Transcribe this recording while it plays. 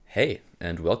Hey,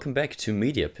 and welcome back to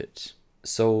Media Pit.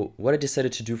 So, what I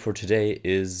decided to do for today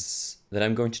is that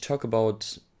I'm going to talk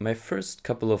about my first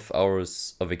couple of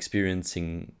hours of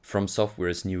experiencing From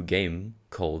Software's new game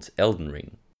called Elden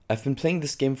Ring. I've been playing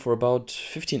this game for about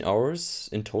 15 hours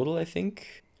in total, I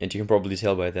think, and you can probably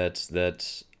tell by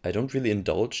that I don't really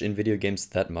indulge in video games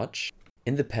that much.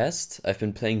 In the past, I've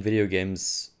been playing video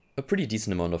games a pretty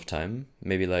decent amount of time,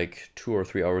 maybe like 2 or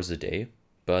 3 hours a day.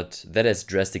 But that has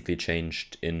drastically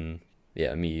changed in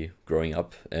me growing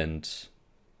up, and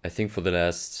I think for the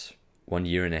last 1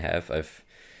 year and a half I've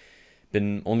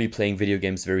been only playing video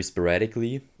games very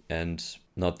sporadically and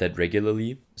not that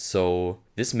regularly. So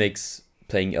this makes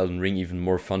playing Elden Ring even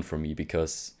more fun for me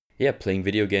because playing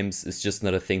video games is just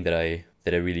not a thing that I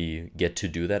really get to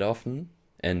do that often.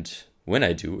 And when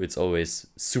I do, it's always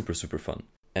super super fun.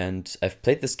 And I've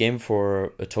played this game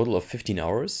for a total of 15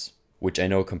 hours, which I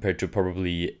know compared to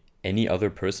probably any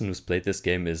other person who's played this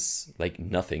game is like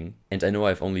nothing. And I know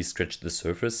I've only scratched the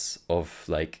surface of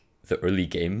like the early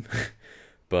game,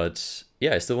 but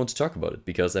I still want to talk about it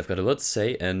because I've got a lot to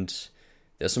say and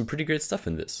there's some pretty great stuff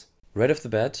in this. Right off the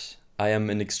bat, I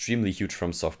am an extremely huge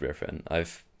From Software fan.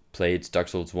 I've played Dark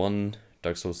Souls 1,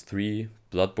 Dark Souls 3,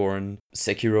 Bloodborne,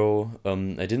 Sekiro.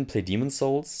 I didn't play Demon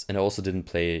Souls, and I also didn't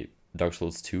play Dark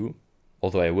Souls 2,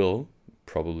 although I will,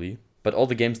 probably. But all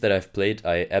the games that I've played,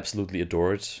 I absolutely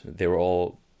adored. They were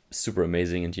all super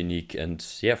amazing and unique, and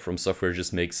From Software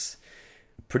just makes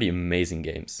pretty amazing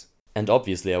games. And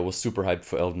obviously, I was super hyped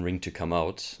for Elden Ring to come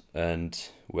out, and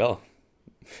well,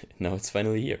 now it's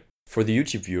finally here. For the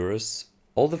YouTube viewers,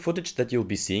 all the footage that you'll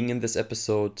be seeing in this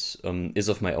episode is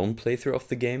of my own playthrough of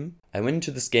the game. I went into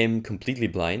this game completely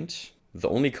blind. The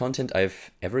only content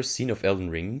I've ever seen of Elden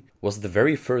Ring was the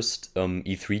very first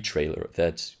E3 trailer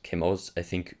that came out, I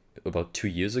think, about 2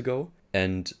 years ago,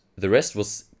 and the rest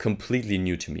was completely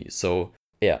new to me. So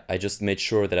I just made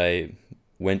sure that I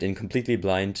went in completely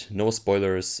blind, no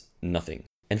spoilers, nothing.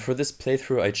 And for this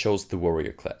playthrough I chose the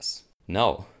warrior class.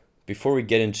 Now, before we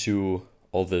get into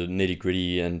all the nitty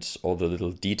gritty and all the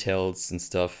little details and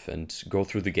stuff and go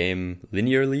through the game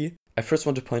linearly, I first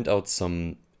want to point out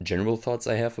some general thoughts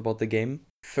I have about the game.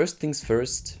 First things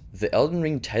first, the Elden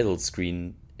Ring title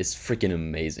screen is freaking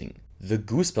amazing. The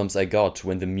goosebumps I got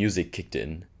when the music kicked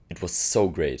in, it was so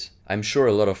great. I'm sure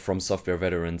a lot of From Software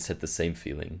veterans had the same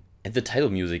feeling. And the title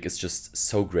music is just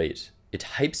so great. It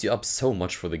hypes you up so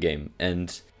much for the game.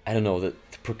 And I don't know, the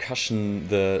percussion,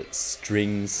 the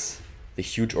strings, the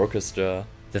huge orchestra,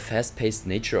 the fast-paced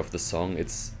nature of the song,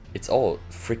 it's all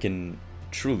freaking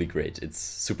truly great. It's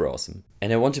super awesome.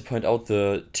 And I want to point out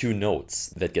the two notes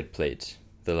that get played.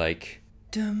 The like,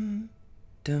 dum,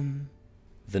 dum,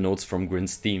 the notes from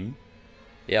Gwyn's theme.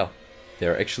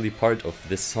 They're actually part of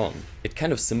this song. It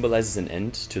kind of symbolizes an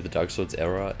end to the Dark Souls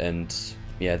era, and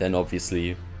then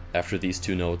obviously, after these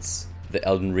two notes, the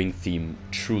Elden Ring theme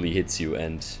truly hits you,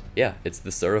 and it's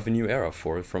the start of a new era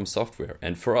From Software,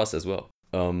 and for us as well.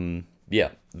 The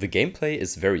gameplay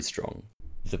is very strong.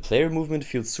 The player movement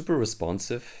feels super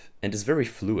responsive, and is very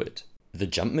fluid. The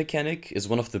jump mechanic is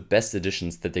one of the best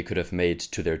additions that they could have made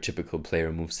to their typical player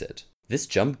moveset. This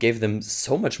jump gave them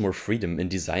so much more freedom in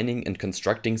designing and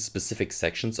constructing specific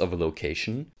sections of a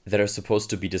location that are supposed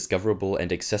to be discoverable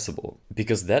and accessible,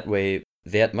 because that way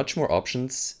they had much more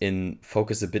options in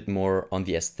focus a bit more on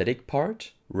the aesthetic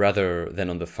part rather than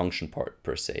on the function part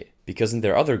per se. Because in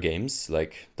their other games,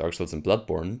 like Dark Souls and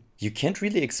Bloodborne, you can't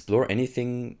really explore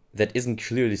anything that isn't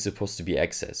clearly supposed to be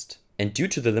accessed. And due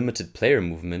to the limited player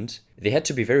movement, they had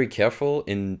to be very careful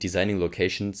in designing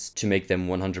locations to make them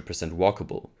 100%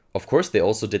 walkable. Of course, they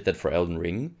also did that for Elden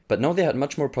Ring, but now they had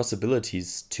much more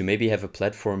possibilities to maybe have a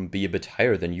platform be a bit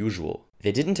higher than usual.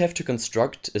 They didn't have to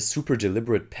construct a super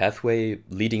deliberate pathway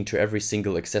leading to every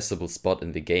single accessible spot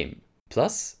in the game.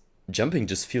 Plus, jumping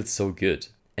just feels so good.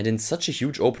 And in such a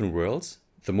huge open world,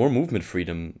 the more movement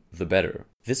freedom, the better.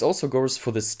 This also goes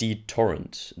for the Steed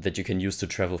Torrent that you can use to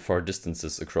travel far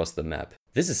distances across the map.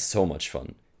 This is so much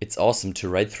fun. It's awesome to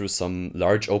ride through some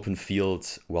large open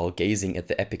field while gazing at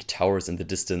the epic towers in the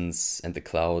distance and the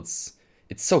clouds.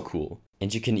 It's so cool.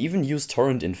 And you can even use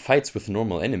Torrent in fights with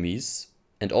normal enemies,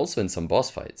 and also in some boss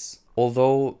fights.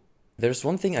 Although, there's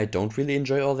one thing I don't really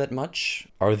enjoy all that much,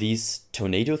 are these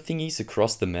tornado thingies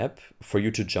across the map for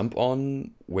you to jump on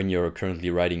when you're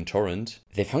currently riding Torrent.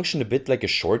 They function a bit like a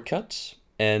shortcut,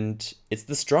 and it's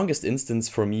the strongest instance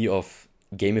for me of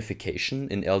gamification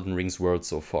in Elden Ring's world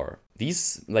so far.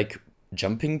 These, like,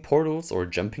 jumping portals or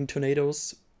jumping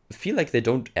tornadoes feel like they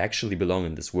don't actually belong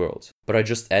in this world, but I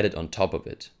just added on top of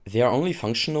it. They are only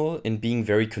functional in being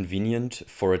very convenient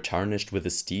for a tarnished with a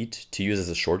steed to use as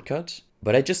a shortcut,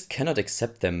 but I just cannot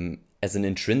accept them as an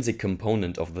intrinsic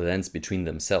component of the lands between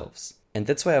themselves. And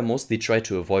that's why I mostly try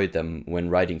to avoid them when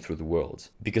riding through the world.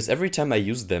 Because every time I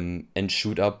use them and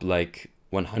shoot up like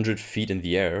 100 feet in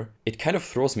the air, it kind of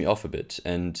throws me off a bit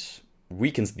and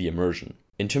weakens the immersion.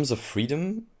 In terms of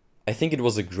freedom, I think it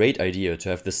was a great idea to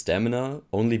have the stamina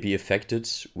only be affected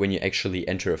when you actually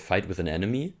enter a fight with an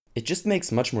enemy. It just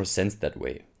makes much more sense that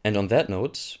way. And on that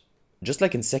note, just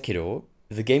like in Sekiro,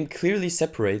 the game clearly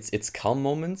separates its calm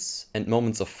moments and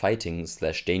moments of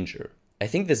fighting/danger. I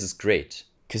think this is great,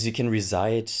 because you can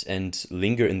reside and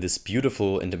linger in this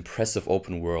beautiful and impressive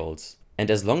open world. And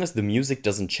as long as the music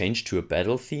doesn't change to a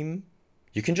battle theme,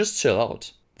 you can just chill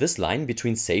out. This line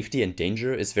between safety and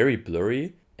danger is very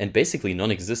blurry and basically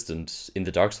non-existent in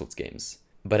the Dark Souls games.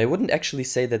 But I wouldn't actually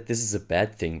say that this is a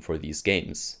bad thing for these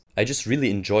games. I just really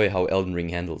enjoy how Elden Ring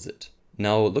handles it.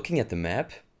 Now, looking at the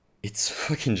map, it's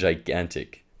fucking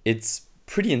gigantic. It's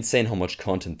pretty insane how much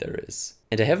content there is.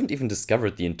 And I haven't even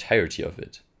discovered the entirety of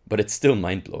it. But it's still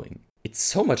mind-blowing. It's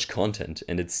so much content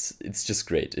and it's just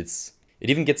great. It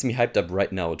even gets me hyped up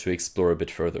right now to explore a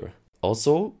bit further.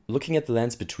 Also, looking at the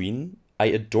lands between, I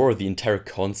adore the entire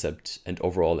concept and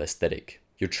overall aesthetic.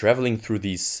 You're traveling through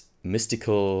these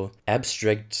mystical,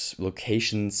 abstract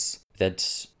locations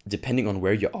that, depending on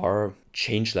where you are,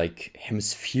 change like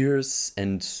hemispheres,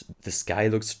 and the sky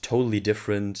looks totally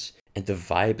different, and the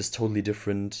vibe is totally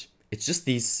different. It's just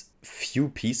these few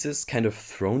pieces kind of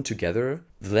thrown together.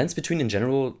 The lands between in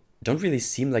general don't really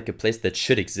seem like a place that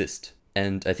should exist.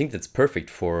 And I think that's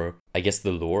perfect for, I guess,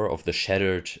 the lore of the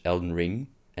shattered Elden Ring,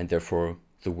 and therefore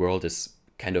the world is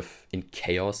kind of in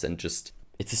chaos and just,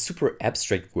 it's a super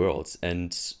abstract world,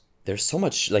 and there's so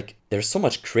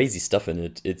much crazy stuff in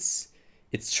it.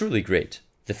 It's truly great.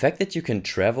 The fact that you can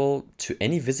travel to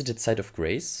any visited site of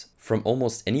grace from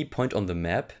almost any point on the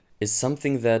map is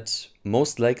something that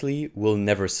most likely will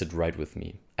never sit right with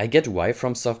me. I get why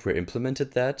From Software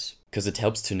implemented that, because it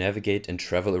helps to navigate and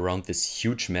travel around this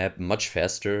huge map much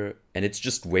faster, and it's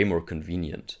just way more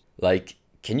convenient. Like,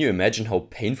 can you imagine how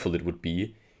painful it would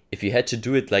be if you had to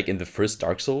do it like in the first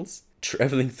Dark Souls?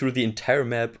 Traveling through the entire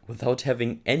map without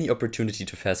having any opportunity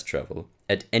to fast travel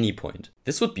at any point.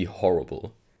 This would be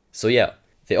horrible. So yeah,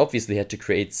 they obviously had to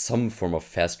create some form of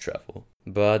fast travel.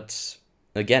 But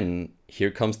again,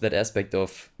 here comes that aspect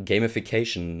of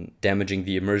gamification damaging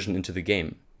the immersion into the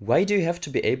game. Why do you have to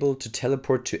be able to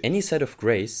teleport to any site of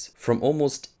grace from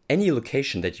almost any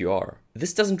location that you are?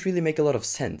 This doesn't really make a lot of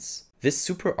sense. This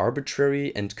super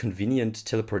arbitrary and convenient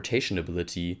teleportation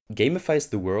ability gamifies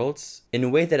the worlds in a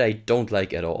way that I don't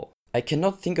like at all. I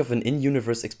cannot think of an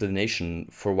in-universe explanation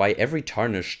for why every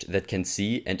Tarnished that can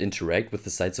see and interact with the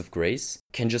sites of grace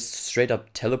can just straight up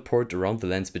teleport around the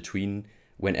lands between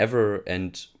whenever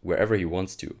and wherever he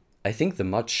wants to. I think the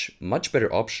much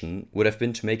better option would have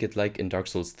been to make it like in Dark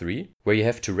Souls 3, where you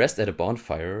have to rest at a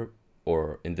bonfire,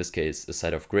 or in this case a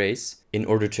site of grace, in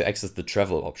order to access the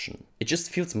travel option. It just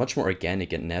feels much more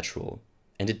organic and natural,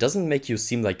 and it doesn't make you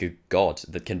seem like a god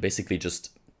that can basically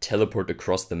just teleport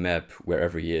across the map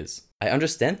wherever he is. I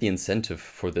understand the incentive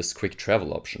for this quick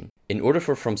travel option. In order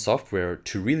for From Software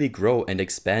to really grow and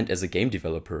expand as a game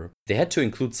developer, they had to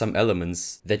include some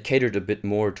elements that catered a bit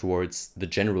more towards the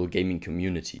general gaming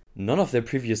community. None of their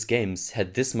previous games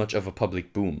had this much of a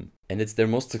public boom, and it's their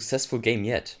most successful game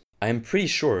yet. I am pretty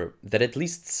sure that at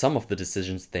least some of the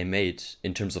decisions they made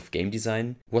in terms of game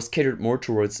design was catered more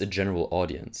towards a general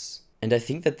audience. And I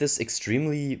think that this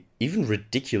extremely, even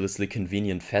ridiculously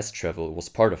convenient fast travel was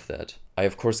part of that. I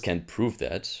of course can't prove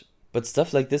that, but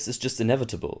stuff like this is just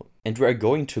inevitable, and we are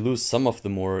going to lose some of the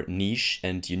more niche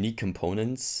and unique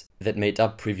components that made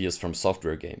up previous From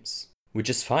Software games. Which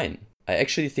is fine. I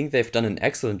actually think they've done an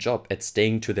excellent job at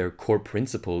staying to their core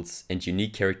principles and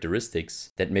unique characteristics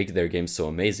that make their games so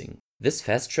amazing. This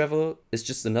fast travel is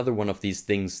just another one of these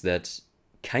things that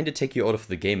kinda take you out of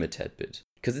the game a tad bit,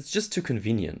 because it's just too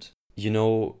convenient. You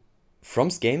know,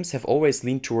 From's games have always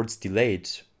leaned towards delayed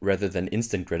rather than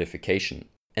instant gratification,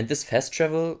 and this fast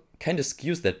travel kinda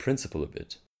skews that principle a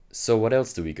bit. So what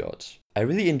else do we got? I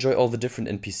really enjoy all the different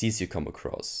NPCs you come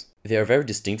across. They are very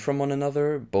distinct from one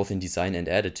another, both in design and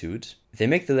attitude. They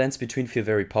make the lands between feel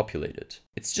very populated.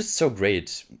 It's just so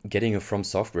great getting a From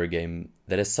Software game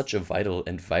that has such a vital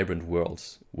and vibrant world,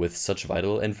 with such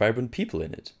vital and vibrant people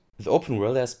in it. The open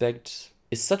world aspect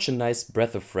is such a nice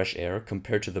breath of fresh air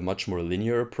compared to the much more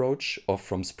linear approach of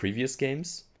From's previous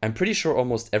games. I'm pretty sure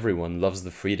almost everyone loves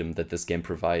the freedom that this game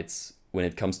provides when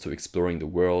it comes to exploring the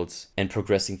world and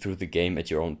progressing through the game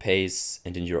at your own pace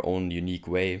and in your own unique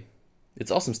way.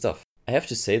 It's awesome stuff. I have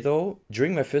to say though,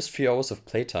 during my first few hours of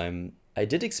playtime, I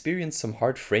did experience some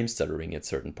hard frame stuttering at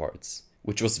certain parts,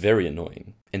 which was very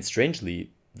annoying. And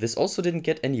strangely, This also didn't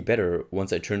get any better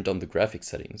once I turned on the graphics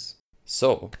settings.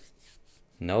 So,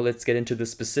 now let's get into the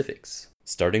specifics,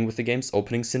 starting with the game's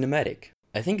opening cinematic.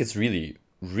 I think it's really,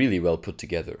 really well put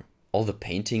together. All the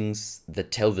paintings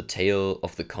that tell the tale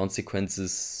of the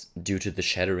consequences due to the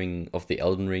shattering of the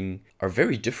Elden Ring are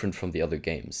very different from the other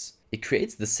games. It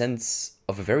creates the sense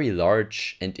of a very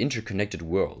large and interconnected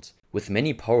world, with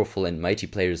many powerful and mighty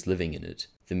players living in it.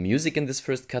 The music in this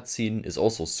first cutscene is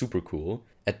also super cool.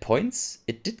 At points,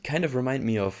 it did kind of remind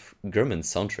me of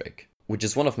Gurman's soundtrack, which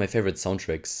is one of my favorite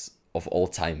soundtracks of all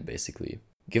time, basically.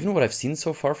 Given what I've seen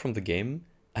so far from the game,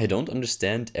 I don't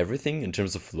understand everything in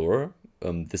terms of lore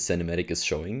this cinematic is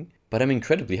showing, but I'm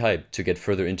incredibly hyped to get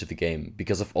further into the game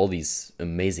because of all these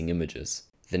amazing images.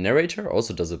 The narrator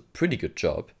also does a pretty good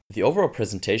job. The overall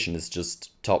presentation is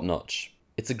just top notch.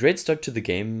 It's a great start to the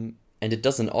game, and it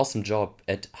does an awesome job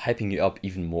at hyping you up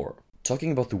even more.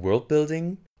 Talking about the world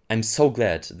building, I'm so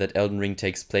glad that Elden Ring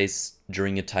takes place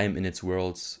during a time in its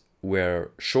worlds where,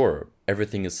 sure,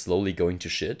 everything is slowly going to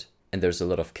shit, and there's a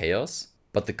lot of chaos,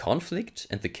 but the conflict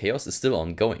and the chaos is still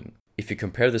ongoing. If you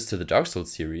compare this to the Dark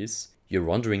Souls series, you're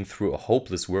wandering through a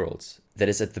hopeless world that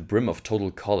is at the brim of total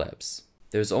collapse.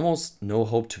 There's almost no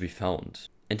hope to be found.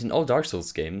 And in all Dark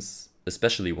Souls games,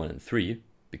 especially 1 and 3,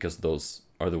 because those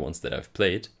are the ones that I've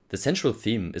played, the central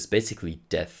theme is basically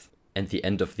death and the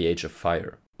end of the Age of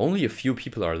Fire. Only a few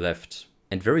people are left,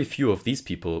 and very few of these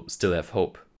people still have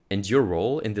hope. And your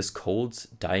role in this cold,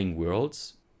 dying world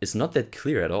is not that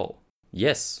clear at all.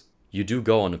 Yes, you do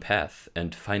go on a path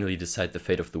and finally decide the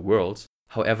fate of the world.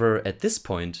 However, at this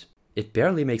point, it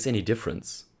barely makes any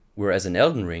difference. Whereas in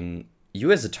Elden Ring,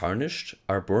 you as a Tarnished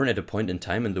are born at a point in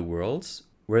time in the world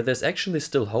where there's actually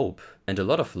still hope and a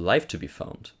lot of life to be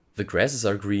found. The grasses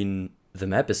are green, the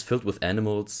map is filled with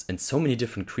animals and so many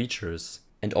different creatures,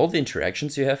 and all the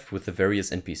interactions you have with the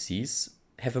various NPCs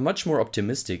have a much more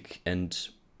optimistic and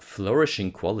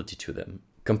flourishing quality to them.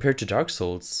 Compared to Dark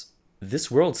Souls,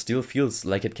 this world still feels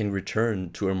like it can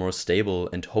return to a more stable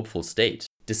and hopeful state,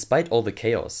 despite all the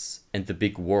chaos and the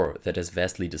big war that has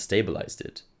vastly destabilized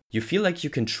it. You feel like you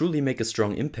can truly make a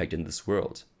strong impact in this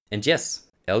world. And yes,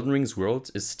 Elden Ring's world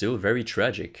is still very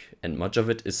tragic, and much of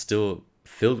it is still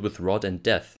filled with rot and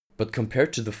death. But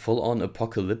compared to the full-on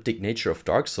apocalyptic nature of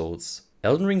Dark Souls,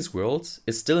 Elden Ring's world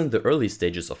is still in the early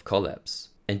stages of collapse.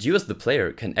 And you as the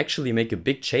player can actually make a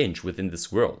big change within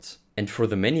this world, and for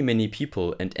the many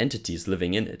people and entities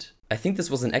living in it. I think this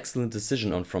was an excellent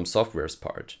decision on From Software's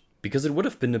part, because it would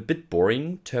have been a bit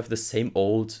boring to have the same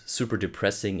old, super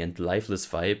depressing and lifeless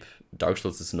vibe Dark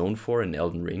Souls is known for in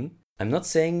Elden Ring. I'm not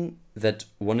saying that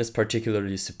one is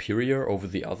particularly superior over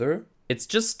the other, it's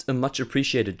just a much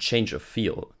appreciated change of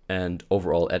feel and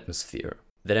overall atmosphere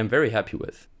that I'm very happy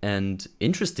with. And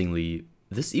interestingly,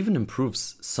 this even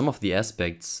improves some of the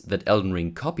aspects that Elden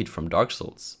Ring copied from Dark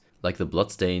Souls, like the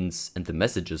bloodstains and the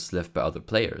messages left by other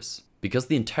players. Because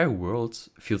the entire world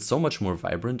feels so much more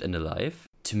vibrant and alive,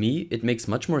 to me it makes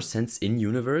much more sense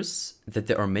in-universe that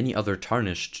there are many other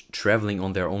Tarnished traveling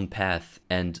on their own path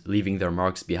and leaving their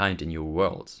marks behind in your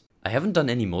world. I haven't done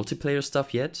any multiplayer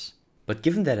stuff yet, but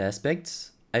given that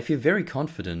aspect, I feel very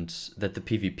confident that the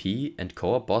PvP and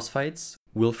co-op boss fights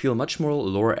will feel much more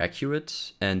lore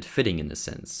accurate and fitting in a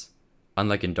sense.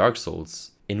 Unlike in Dark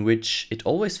Souls, in which it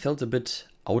always felt a bit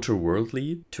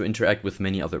outer-worldly to interact with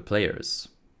many other players,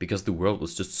 because the world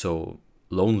was just so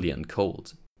lonely and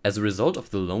cold. As a result of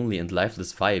the lonely and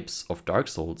lifeless vibes of Dark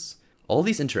Souls, all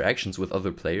these interactions with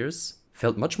other players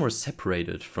felt much more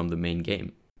separated from the main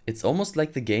game. It's almost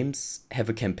like the games have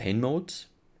a campaign mode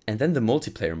and then the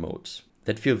multiplayer mode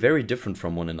that feel very different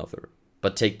from one another,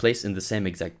 but take place in the same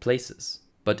exact places.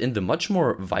 But in the much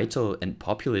more vital and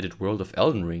populated world of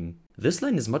Elden Ring, this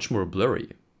line is much more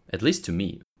blurry, at least to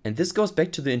me. And this goes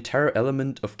back to the entire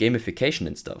element of gamification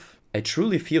and stuff. I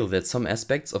truly feel that some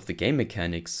aspects of the game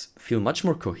mechanics feel much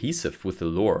more cohesive with the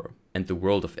lore and the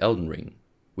world of Elden Ring,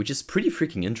 which is pretty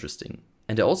freaking interesting.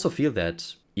 And I also feel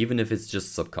that, even if it's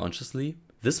just subconsciously,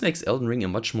 this makes Elden Ring a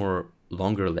much more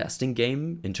longer lasting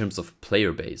game in terms of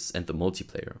player base and the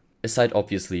multiplayer. Aside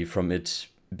obviously from it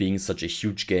being such a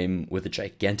huge game with a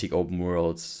gigantic open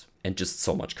world and just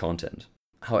so much content.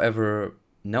 However,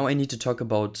 now I need to talk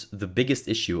about the biggest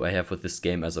issue I have with this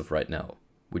game as of right now,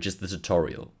 which is the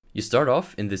tutorial. You start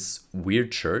off in this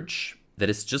weird church that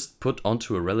is just put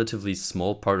onto a relatively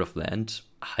small part of land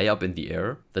high up in the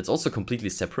air that's also completely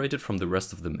separated from the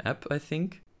rest of the map, I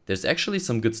think. There's actually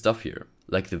some good stuff here,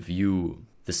 like the view.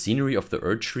 The scenery of the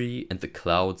Erdtree and the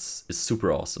clouds is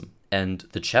super awesome. And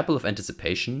the Chapel of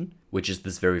Anticipation, which is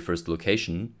this very first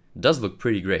location, does look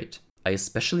pretty great. I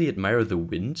especially admire the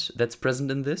wind that's present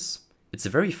in this. It's a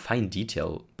very fine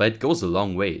detail, but it goes a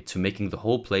long way to making the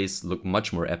whole place look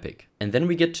much more epic. And then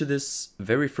we get to this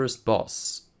very first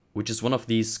boss, which is one of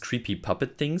these creepy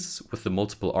puppet things with the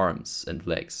multiple arms and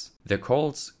legs. They're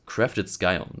called crafted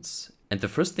scions, and the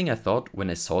first thing I thought when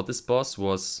I saw this boss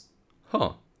was,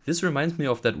 this reminds me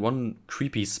of that one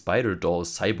creepy spider doll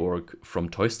cyborg from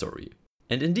Toy Story.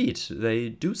 And indeed, they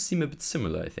do seem a bit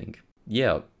similar, I think.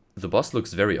 Yeah, the boss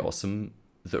looks very awesome.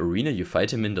 The arena you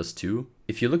fight him in does too.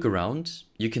 If you look around,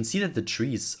 you can see that the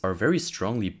trees are very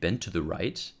strongly bent to the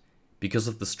right because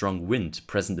of the strong wind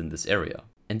present in this area.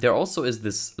 And there also is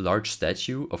this large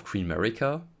statue of Queen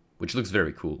Marika, which looks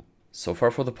very cool. So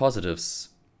far for the positives.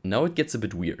 Now it gets a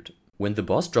bit weird. When the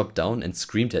boss dropped down and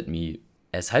screamed at me,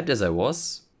 as hyped as I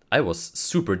was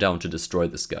super down to destroy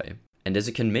this guy. And as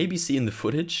you can maybe see in the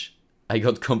footage, I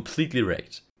got completely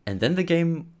wrecked. And then the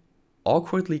game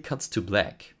awkwardly cuts to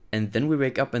black. And then we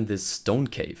wake up in this stone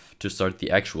cave to start the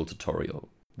actual tutorial.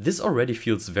 This already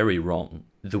feels very wrong.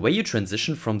 The way you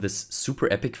transition from this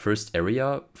super epic first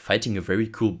area, fighting a very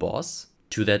cool boss,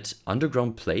 to that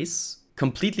underground place,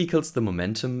 completely kills the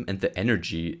momentum and the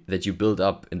energy that you build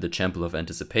up in the Chamber of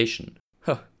Anticipation.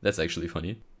 That's actually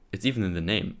funny. It's even in the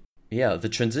name. Yeah, the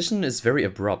transition is very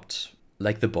abrupt.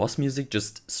 Like the boss music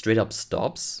just straight up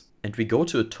stops, and we go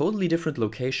to a totally different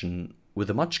location with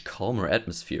a much calmer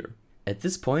atmosphere. At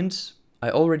this point, I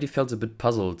already felt a bit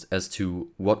puzzled as to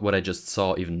what I just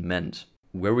saw even meant.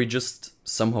 Were we just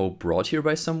somehow brought here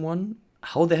by someone?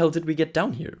 How the hell did we get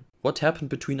down here? What happened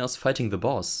between us fighting the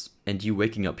boss and you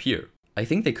waking up here? I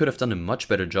think they could have done a much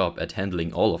better job at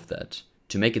handling all of that,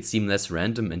 to make it seem less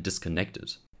random and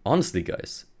disconnected. Honestly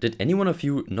guys, did any one of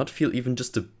you not feel even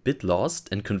just a bit lost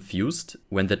and confused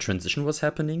when that transition was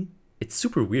happening? It's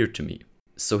super weird to me.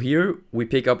 So here we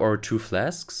pick up our 2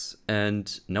 flasks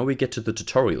and now we get to the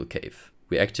tutorial cave.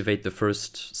 We activate the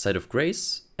first Site of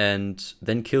Grace and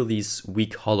then kill these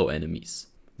weak hollow enemies.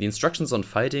 The instructions on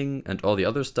fighting and all the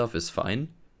other stuff is fine.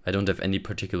 I don't have any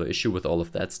particular issue with all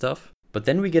of that stuff. But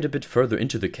then we get a bit further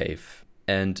into the cave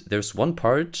and there's one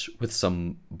part with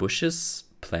some bushes,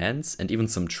 plants and even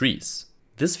some trees.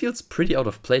 This feels pretty out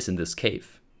of place in this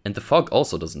cave. And the fog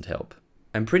also doesn't help.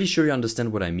 I'm pretty sure you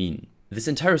understand what I mean. This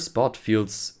entire spot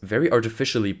feels very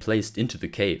artificially placed into the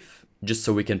cave, just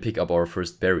so we can pick up our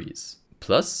first berries.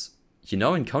 Plus, you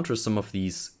now encounter some of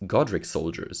these Godric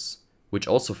soldiers, which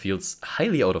also feels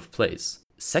highly out of place.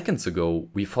 Seconds ago,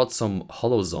 we fought some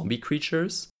hollow zombie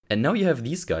creatures, and now you have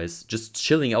these guys just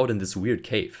chilling out in this weird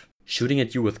cave, shooting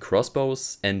at you with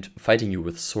crossbows and fighting you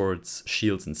with swords,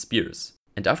 shields, and spears.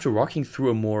 And after walking through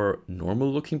a more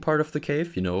normal looking part of the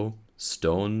cave,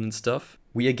 stone and stuff,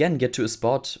 we again get to a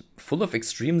spot full of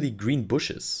extremely green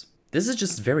bushes. This is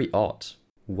just very odd.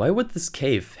 Why would this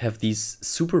cave have these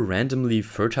super randomly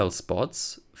fertile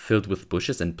spots filled with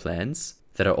bushes and plants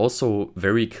that are also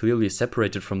very clearly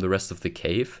separated from the rest of the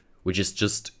cave, which is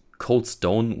just cold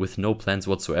stone with no plants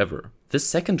whatsoever? This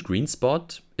second green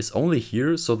spot is only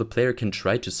here so the player can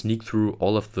try to sneak through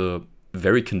all of the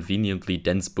very conveniently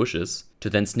dense bushes to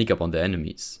then sneak up on the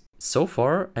enemies. So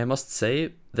far, I must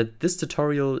say that this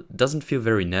tutorial doesn't feel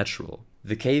very natural.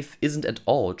 The cave isn't at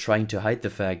all trying to hide the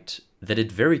fact that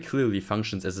it very clearly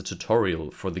functions as a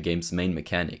tutorial for the game's main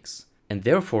mechanics. And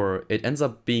therefore, it ends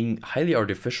up being highly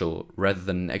artificial rather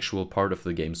than an actual part of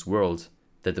the game's world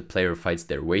that the player fights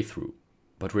their way through.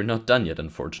 But we're not done yet,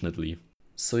 unfortunately.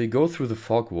 So you go through the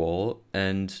fog wall,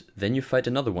 and then you fight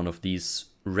another one of these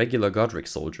regular Godric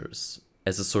soldiers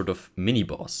as a sort of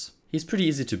mini-boss. He's pretty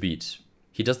easy to beat.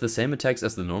 He does the same attacks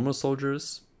as the normal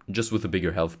soldiers, just with a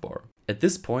bigger health bar. At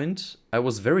this point, I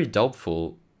was very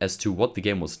doubtful as to what the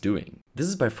game was doing. This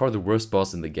is by far the worst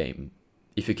boss in the game,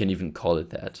 if you can even call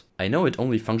it that. I know it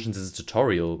only functions as a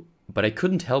tutorial, but I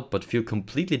couldn't help but feel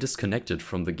completely disconnected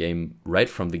from the game right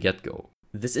from the get-go.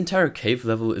 This entire cave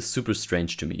level is super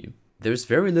strange to me. There's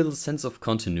very little sense of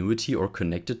continuity or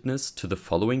connectedness to the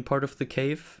following part of the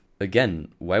cave.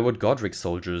 Again, why would Godric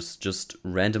soldiers just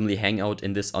randomly hang out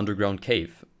in this underground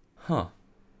cave?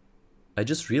 I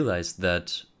just realized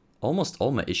that almost all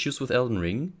my issues with Elden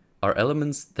Ring are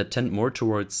elements that tend more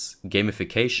towards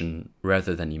gamification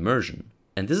rather than immersion.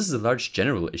 And this is a large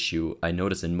general issue I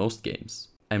notice in most games.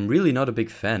 I'm really not a big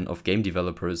fan of game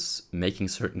developers making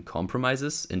certain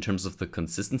compromises in terms of the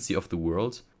consistency of the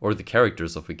world or the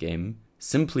characters of a game,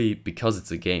 simply because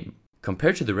it's a game.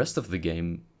 Compared to the rest of the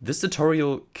game, this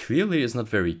tutorial clearly is not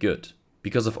very good,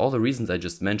 because of all the reasons I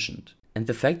just mentioned. And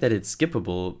the fact that it's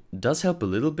skippable does help a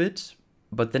little bit,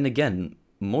 but then again,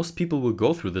 most people will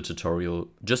go through the tutorial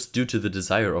just due to the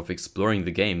desire of exploring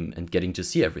the game and getting to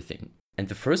see everything. And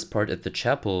the first part at the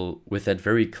chapel with that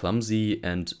very clumsy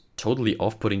and totally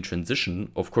off-putting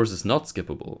transition, of course, is not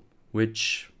skippable,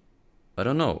 which, I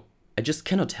don't know. I just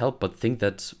cannot help but think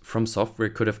that From Software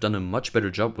could have done a much better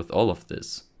job with all of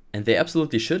this. And they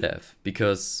absolutely should have,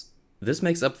 because this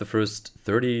makes up the first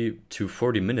 30 to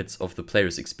 40 minutes of the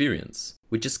player's experience,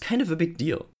 which is kind of a big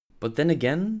deal. But then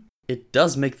again, it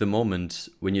does make the moment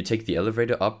when you take the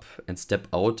elevator up and step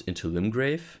out into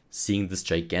Limgrave, seeing this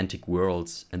gigantic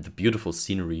world and the beautiful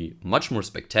scenery, much more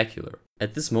spectacular.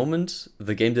 At this moment,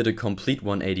 the game did a complete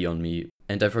 180 on me,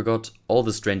 and I forgot all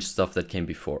the strange stuff that came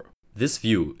before. This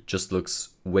view just looks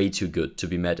way too good to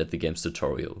be mad at the game's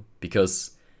tutorial,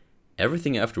 because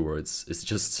everything afterwards is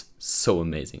just so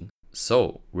amazing.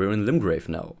 So, we're in Limgrave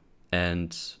now,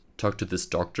 and talk to this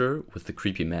doctor with the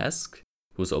creepy mask,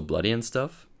 who's all bloody and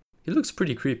stuff. He looks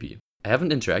pretty creepy. I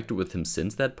haven't interacted with him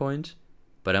since that point,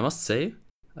 but I must say,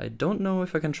 I don't know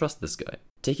if I can trust this guy.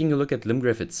 Taking a look at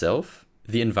Limgrave itself,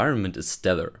 the environment is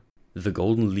stellar. The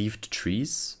golden leafed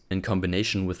trees, in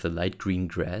combination with the light green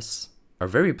grass, are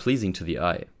very pleasing to the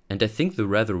eye, and I think the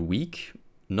rather weak,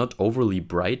 not overly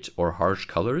bright or harsh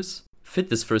colors fit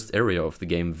this first area of the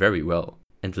game very well.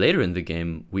 And later in the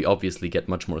game, we obviously get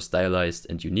much more stylized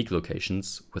and unique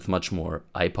locations with much more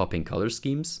eye-popping color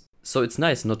schemes. So it's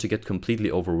nice not to get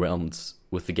completely overwhelmed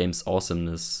with the game's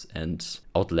awesomeness and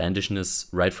outlandishness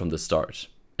right from the start,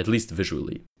 at least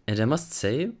visually. And I must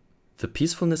say, the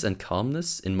peacefulness and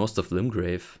calmness in most of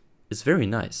Limgrave is very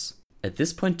nice. At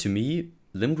this point to me,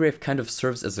 Limgrave kind of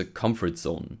serves as a comfort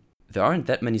zone. There aren't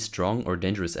that many strong or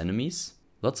dangerous enemies,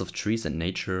 lots of trees and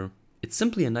nature. It's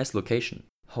simply a nice location.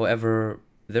 However,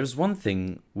 there's one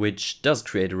thing which does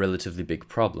create a relatively big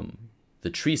problem.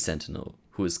 The tree sentinel,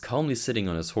 who is calmly sitting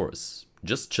on his horse,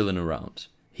 just chilling around.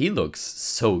 He looks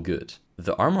so good.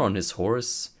 The armor on his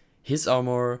horse, his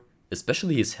armor,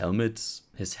 especially his helmet,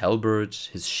 his halberd,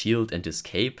 his shield and his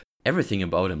cape, everything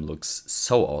about him looks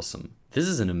so awesome. This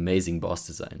is an amazing boss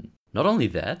design. Not only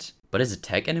that, but his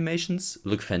attack animations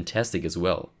look fantastic as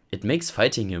well. It makes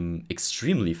fighting him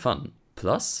extremely fun.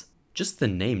 Plus, just the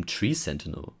name Tree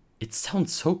Sentinel. It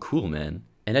sounds so cool, man.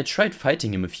 And I tried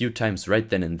fighting him a few times right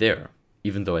then and there,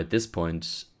 even though at this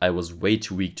point, I was way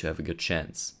too weak to have a good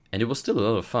chance. And it was still a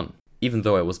lot of fun, even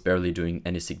though I was barely doing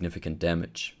any significant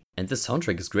damage. And the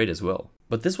soundtrack is great as well.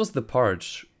 But this was the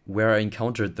part where I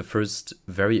encountered the first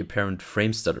very apparent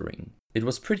frame stuttering. It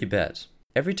was pretty bad.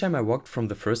 Every time I walked from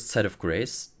the first site of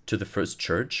grace to the first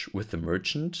church with the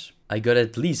merchant, I got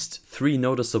at least 3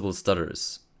 noticeable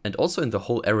stutters, and also in the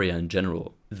whole area in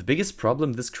general. The biggest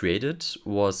problem this created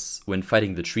was when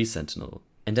fighting the tree sentinel.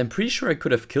 And I'm pretty sure I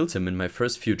could have killed him in my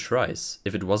first few tries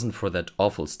if it wasn't for that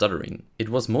awful stuttering. It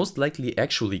was most likely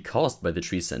actually caused by the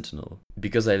tree sentinel,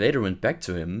 because I later went back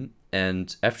to him,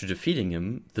 and after defeating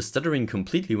him, the stuttering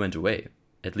completely went away,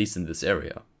 at least in this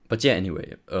area. But yeah,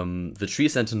 anyway, the tree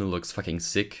sentinel looks fucking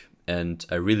sick, and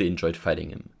I really enjoyed fighting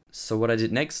him. So what I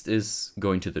did next is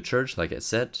going to the church, like I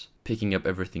said, picking up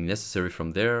everything necessary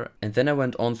from there, and then I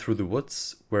went on through the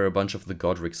woods where a bunch of the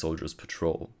Godric soldiers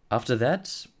patrol. After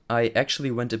that, I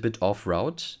actually went a bit off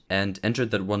route and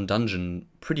entered that one dungeon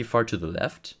pretty far to the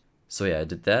left. So yeah, I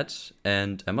did that,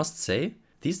 and I must say,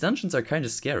 these dungeons are kinda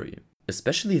scary.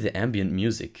 Especially the ambient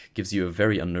music gives you a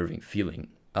very unnerving feeling.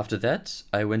 After that,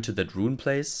 I went to that rune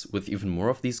place with even more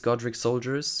of these Godric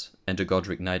soldiers, and a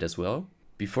Godric knight as well.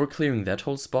 Before clearing that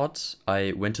whole spot,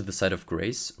 I went to the site of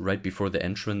grace right before the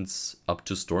entrance up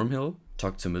to Stormhill,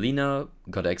 talked to Melina,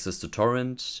 got access to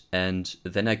Torrent, and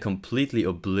then I completely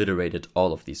obliterated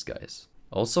all of these guys.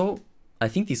 Also, I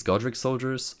think these Godric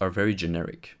soldiers are very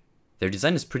generic. Their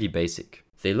design is pretty basic.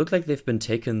 They look like they've been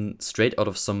taken straight out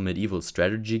of some medieval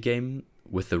strategy game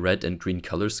with the red and green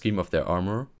color scheme of their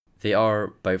armor. They are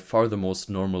by far the most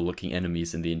normal looking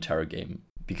enemies in the entire game,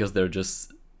 because they're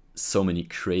just so many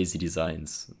crazy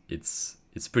designs. It's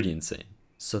pretty insane.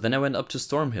 So then I went up to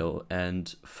Stormhill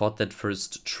and fought that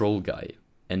first troll guy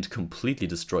and completely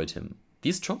destroyed him.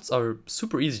 These trolls are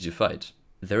super easy to fight.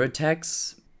 Their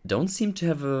attacks don't seem to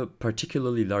have a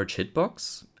particularly large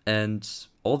hitbox, and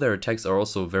all their attacks are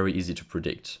also very easy to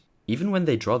predict. Even when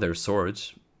they draw their sword,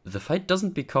 the fight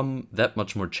doesn't become that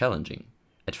much more challenging.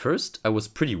 At first, I was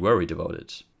pretty worried about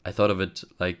it. I thought of it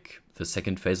like the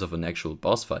second phase of an actual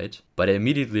boss fight, but I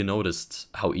immediately noticed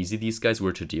how easy these guys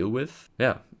were to deal with.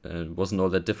 Yeah, it wasn't all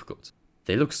that difficult.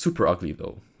 They look super ugly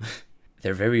though.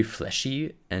 They're very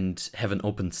fleshy and have an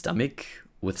open stomach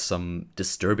with some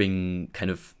disturbing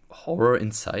kind of horror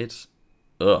inside.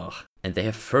 Ugh. And they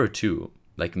have fur too.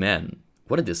 Like, man,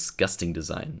 what a disgusting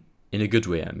design. In a good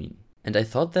way, I mean. And I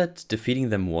thought that defeating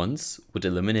them once would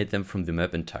eliminate them from the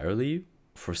map entirely,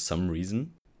 for some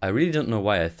reason. I really don't know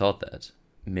why I thought that.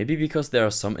 Maybe because there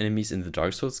are some enemies in the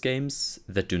Dark Souls games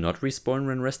that do not respawn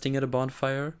when resting at a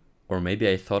bonfire? Or maybe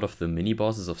I thought of the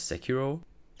mini-bosses of Sekiro,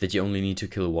 that you only need to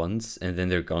kill once and then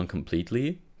they're gone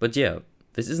completely? But yeah,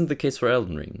 this isn't the case for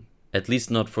Elden Ring. At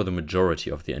least not for the majority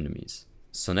of the enemies.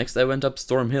 So next I went up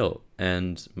Storm Hill,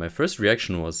 and my first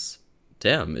reaction was,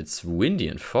 damn, it's windy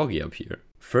and foggy up here.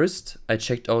 First, I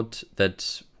checked out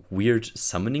that weird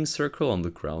summoning circle on the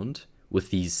ground,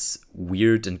 with these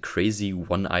weird and crazy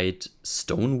one-eyed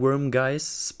stone worm guys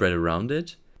spread around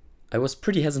it. I was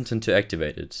pretty hesitant to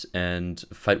activate it and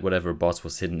fight whatever boss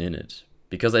was hidden in it,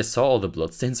 because I saw all the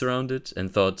bloodstains around it and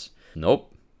thought,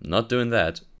 nope, not doing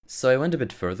that. So I went a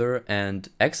bit further and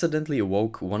accidentally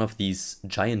awoke one of these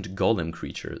giant golem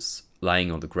creatures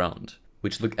lying on the ground,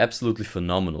 which look absolutely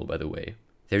phenomenal, by the way.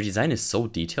 Their design is so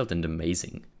detailed and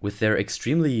amazing, with their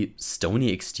extremely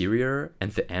stony exterior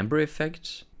and the amber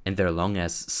effect, and their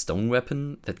long-ass stone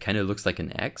weapon that kinda looks like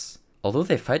an axe. Although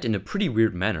they fight in a pretty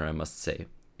weird manner, I must say.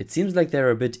 It seems like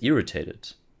they're a bit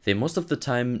irritated. They most of the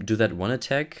time do that one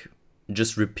attack,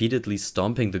 just repeatedly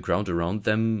stomping the ground around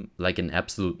them like an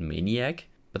absolute maniac,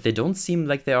 but they don't seem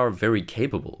like they are very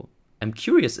capable. I'm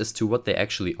curious as to what they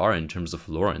actually are in terms of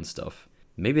lore and stuff.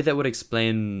 Maybe that would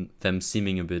explain them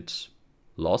seeming a bit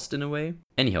lost in a way.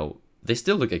 Anyhow, they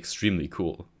still look extremely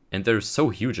cool, and they're so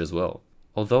huge as well.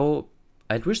 Although,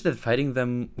 I'd wish that fighting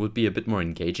them would be a bit more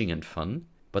engaging and fun,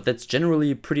 but that's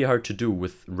generally pretty hard to do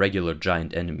with regular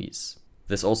giant enemies.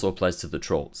 This also applies to the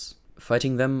trolls.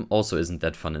 Fighting them also isn't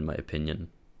that fun in my opinion.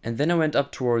 And then I went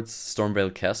up towards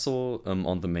Stormvale Castle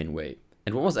on the main way.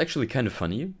 And what was actually kind of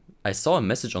funny, I saw a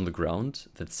message on the ground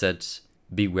that said,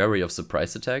 "Be wary of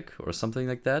surprise attack," or something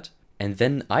like that. And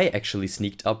then I actually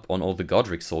sneaked up on all the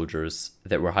Godric soldiers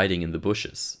that were hiding in the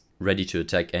bushes, ready to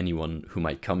attack anyone who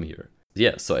might come here.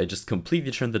 Yeah, so I just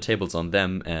completely turned the tables on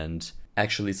them and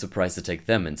actually surprise attack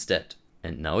them instead.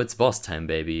 And now it's boss time,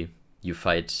 baby. You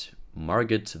fight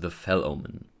Margit the Fell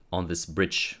Omen on this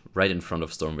bridge right in front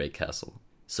of Stormvale Castle.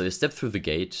 So you step through the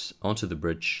gate, onto the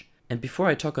bridge, and before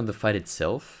I talk on the fight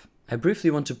itself, I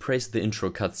briefly want to praise the intro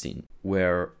cutscene,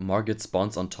 where Margit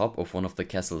spawns on top of one of the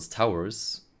castle's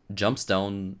towers, jumps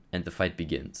down, and the fight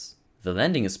begins. The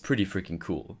landing is pretty freaking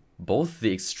cool. Both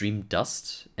the extreme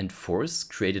dust and force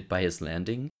created by his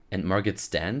landing, and Margit's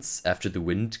stance after the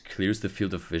wind clears the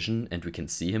field of vision and we can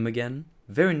see him again.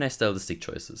 Very nice stylistic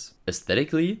choices.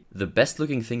 Aesthetically, the best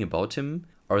looking thing about him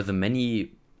are the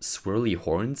many swirly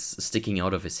horns sticking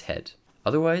out of his head.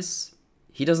 Otherwise,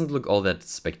 he doesn't look all that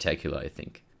spectacular, I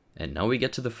think. And now we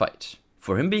get to the fight.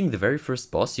 For him being the very first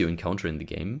boss you encounter in the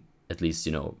game, at least,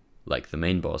 like the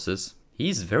main bosses,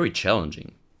 he's very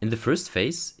challenging. In the first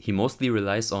phase, he mostly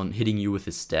relies on hitting you with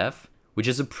his staff, which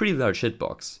is a pretty large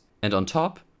hitbox. And on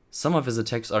top, some of his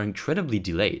attacks are incredibly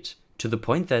delayed, to the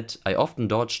point that I often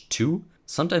dodged 2,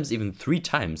 sometimes even 3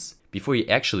 times before he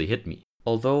actually hit me.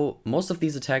 Although most of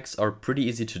these attacks are pretty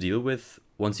easy to deal with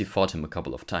once you fought him a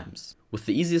couple of times. With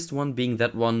the easiest one being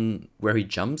that one where he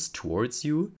jumps towards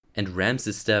you and rams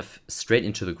his staff straight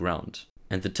into the ground.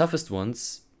 And the toughest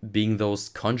ones being those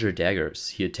conjure daggers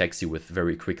he attacks you with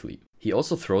very quickly. He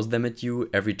also throws them at you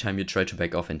every time you try to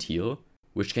back off and heal,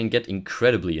 which can get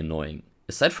incredibly annoying.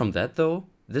 Aside from that though,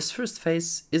 this first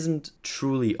phase isn't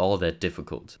truly all that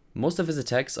difficult. Most of his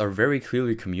attacks are very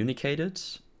clearly communicated,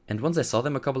 and once I saw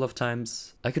them a couple of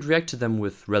times, I could react to them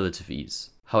with relative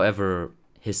ease. However,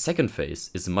 his second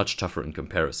phase is much tougher in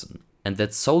comparison, and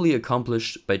that's solely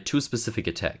accomplished by 2 specific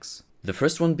attacks. The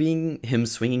first one being him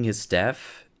swinging his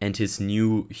staff and his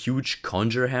new huge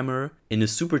conjure hammer in a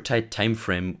super tight time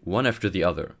frame one after the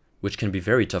other, which can be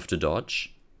very tough to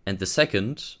dodge. And the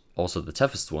second, also the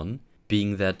toughest one,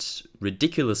 being that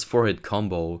ridiculous 4-hit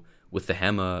combo with the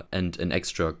hammer and an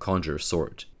extra conjure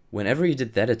sword. Whenever he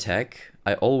did that attack,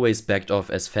 I always backed off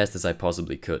as fast as I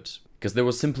possibly could, because there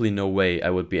was simply no way I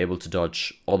would be able to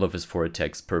dodge all of his 4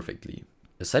 attacks perfectly.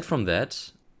 Aside from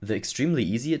that, the extremely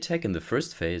easy attack in the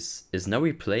first phase is now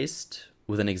replaced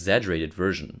with an exaggerated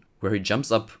version, where he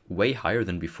jumps up way higher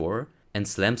than before and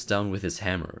slams down with his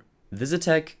hammer. This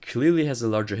attack clearly has a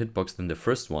larger hitbox than the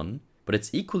first one, but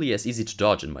it's equally as easy to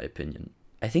dodge in my opinion.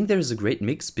 I think there is a great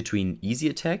mix between easy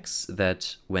attacks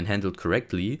that, when handled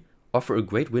correctly, offer a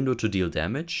great window to deal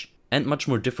damage, and much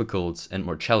more difficult and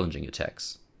more challenging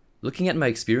attacks. Looking at my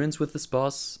experience with this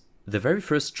boss, the very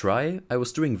first try I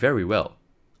was doing very well.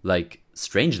 Like,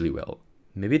 strangely well.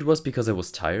 Maybe it was because I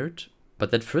was tired, but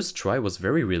that first try was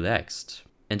very relaxed,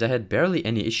 and I had barely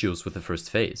any issues with the first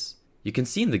phase. You can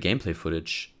see in the gameplay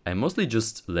footage, I mostly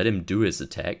just let him do his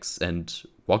attacks and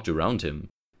walked around him.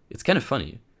 It's kind of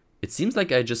funny. It seems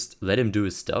like I just let him do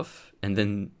his stuff and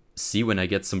then see when I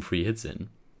get some free hits in.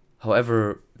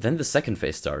 However, then the second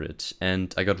phase started,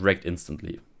 and I got wrecked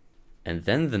instantly. And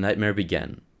then the nightmare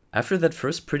began. After that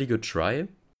first pretty good try,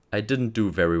 I didn't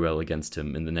do very well against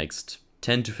him in the next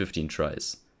 10 to 15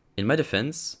 tries. In my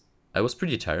defense, I was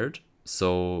pretty tired,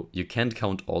 so you can't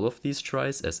count all of these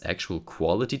tries as actual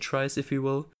quality tries, if you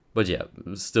will. But yeah,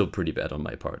 still pretty bad on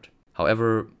my part.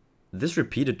 However, this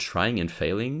repeated trying and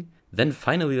failing then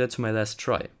finally led to my last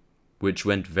try, which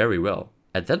went very well.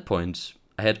 At that point,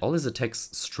 I had all his attacks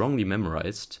strongly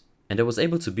memorized, and I was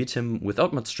able to beat him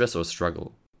without much stress or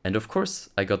struggle. And of course,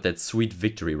 I got that sweet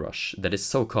victory rush that is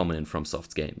so common in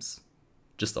FromSoft's games.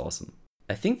 Just awesome.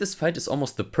 I think this fight is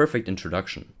almost the perfect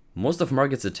introduction. Most of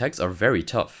Margit's attacks are very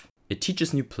tough. It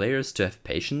teaches new players to have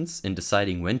patience in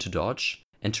deciding when to dodge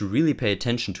and to really pay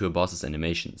attention to a boss's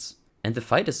animations. And the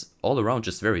fight is all around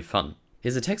just very fun.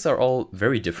 His attacks are all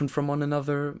very different from one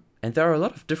another, and there are a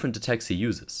lot of different attacks he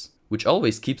uses, which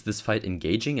always keeps this fight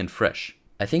engaging and fresh.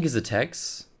 I think his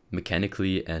attacks,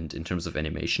 mechanically and in terms of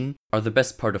animation, are the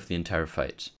best part of the entire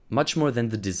fight, much more than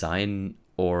the design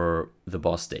or the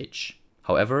boss stage.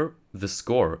 However, the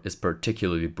score is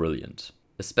particularly brilliant.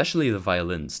 Especially the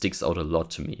violin sticks out a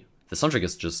lot to me. The soundtrack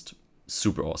is just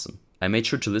super awesome. I made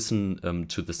sure to listen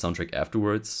to the soundtrack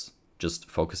afterwards, just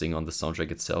focusing on the soundtrack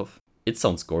itself. It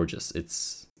sounds gorgeous.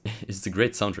 It's a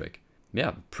great soundtrack.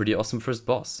 Yeah, pretty awesome first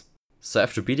boss. So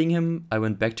after beating him, I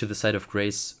went back to the site of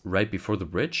Grace right before the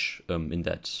bridge, in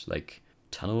that,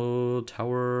 tunnel,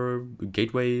 tower,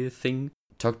 gateway thing.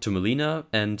 Talked to Melina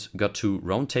and got to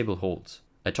Round Table Hold.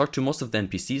 I talked to most of the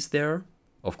NPCs there.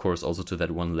 Of course, also to that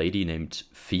one lady named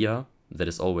Fia that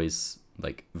is always,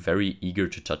 very eager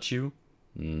to touch you.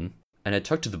 And I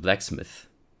talked to the blacksmith,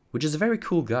 which is a very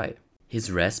cool guy. His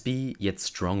raspy yet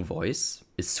strong voice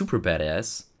is super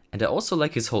badass, and I also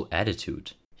like his whole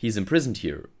attitude. He's imprisoned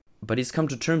here, but he's come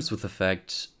to terms with the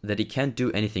fact that he can't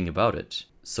do anything about it,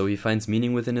 so he finds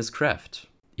meaning within his craft,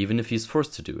 even if he's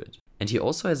forced to do it. And he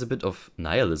also has a bit of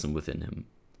nihilism within him.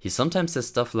 He sometimes says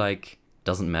stuff like,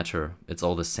 "Doesn't matter, it's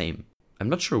all the same." I'm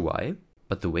not sure why,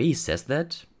 but the way he says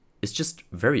that is just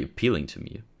very appealing to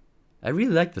me. I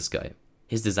really like this guy.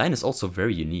 His design is also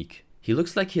very unique. He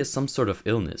looks like he has some sort of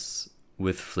illness,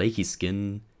 with flaky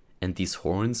skin and these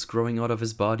horns growing out of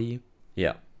his body.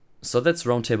 Yeah, so that's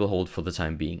Round Table Hold for the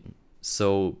time being.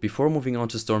 So before moving on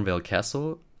to Stormvale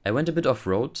Castle, I went a bit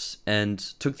off-road and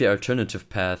took the alternative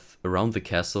path around the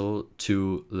castle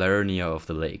to Laernia of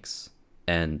the Lakes.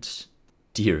 And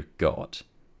dear God,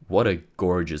 what a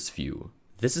gorgeous view.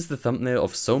 This is the thumbnail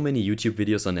of so many YouTube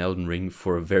videos on Elden Ring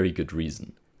for a very good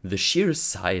reason. The sheer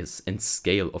size and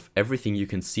scale of everything you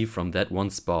can see from that one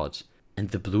spot, and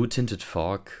the blue-tinted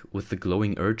fog with the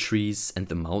glowing trees and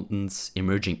the mountains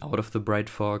emerging out of the bright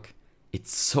fog,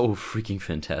 it's so freaking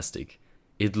fantastic.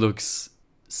 It looks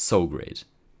so great.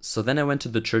 So then I went to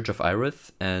the Church of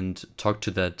Irith and talked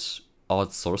to that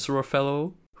odd sorcerer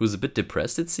fellow, who's a bit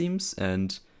depressed it seems,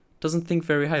 and doesn't think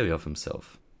very highly of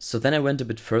himself. So then I went a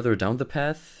bit further down the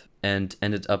path and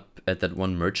ended up at that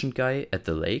one merchant guy at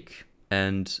the lake,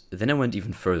 and then I went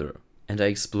even further. And I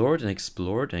explored and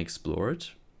explored and explored,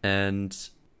 and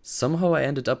somehow I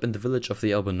ended up in the village of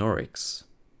the Albinorics.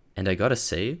 And I gotta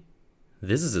say,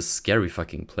 this is a scary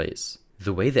fucking place.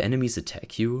 The way the enemies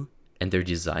attack you, and their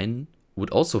design,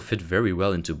 would also fit very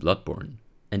well into Bloodborne.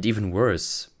 And even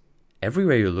worse,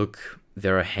 everywhere you look,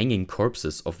 there are hanging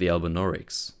corpses of the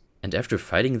Albinorics. And after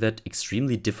fighting that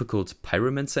extremely difficult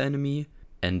pyromancer enemy,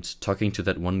 and talking to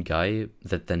that one guy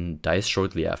that then dies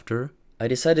shortly after, I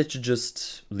decided to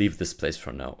just leave this place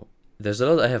for now. There's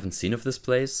a lot I haven't seen of this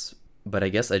place, but I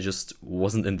guess I just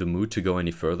wasn't in the mood to go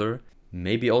any further.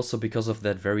 Maybe also because of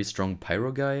that very strong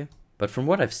pyro guy. But from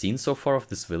what I've seen so far of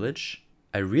this village,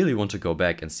 I really want to go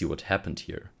back and see what happened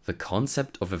here. The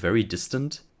concept of a very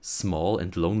distant, small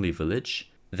and lonely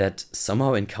village that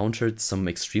somehow encountered some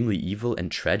extremely evil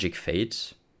and tragic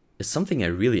fate is something I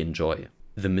really enjoy.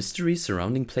 The mystery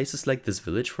surrounding places like this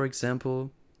village, for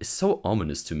example, is so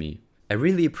ominous to me. I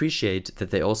really appreciate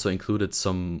that they also included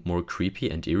some more creepy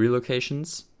and eerie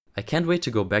locations. I can't wait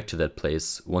to go back to that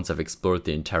place once I've explored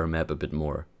the entire map a bit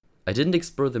more. I didn't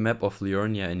explore the map of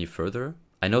Liurnia any further.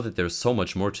 I know that there's so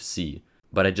much more to see,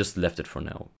 but I just left it for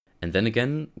now. And then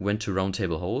again, went to Round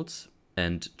Table Hold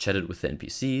and chatted with the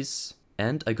NPCs,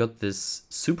 and I got this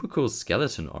super cool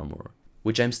skeleton armor,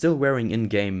 which I'm still wearing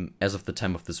in-game as of the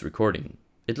time of this recording.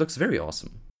 It looks very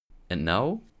awesome. And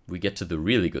now, we get to the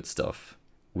really good stuff.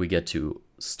 We get to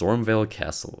Stormvale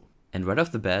Castle. And right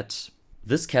off the bat,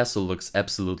 this castle looks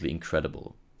absolutely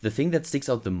incredible. The thing that sticks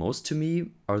out the most to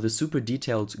me are the super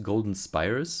detailed golden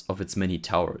spires of its many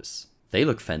towers. They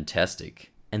look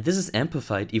fantastic. And this is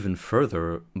amplified even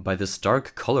further by the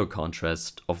stark color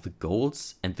contrast of the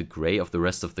golds and the gray of the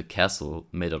rest of the castle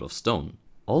made out of stone.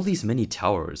 All these many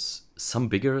towers, some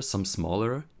bigger, some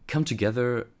smaller, come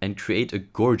together and create a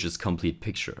gorgeous complete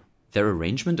picture. Their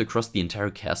arrangement across the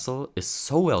entire castle is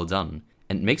so well done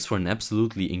and makes for an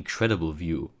absolutely incredible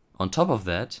view. On top of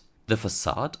that, the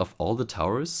facade of all the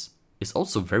towers is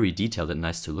also very detailed and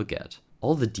nice to look at.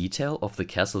 All the detail of the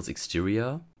castle's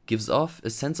exterior gives off a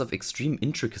sense of extreme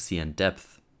intricacy and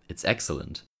depth. It's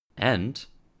excellent. And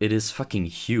it is fucking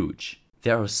huge.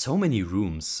 There are so many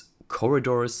rooms,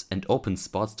 corridors, and open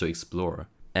spots to explore.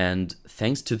 And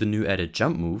thanks to the new added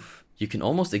jump move, you can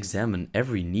almost examine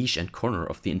every niche and corner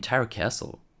of the entire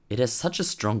castle. It has such a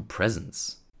strong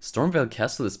presence. Stormvale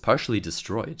Castle is partially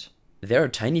destroyed. There are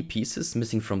tiny pieces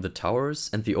missing from the towers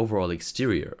and the overall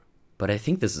exterior, but I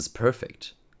think this is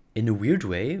perfect. In a weird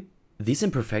way, these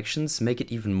imperfections make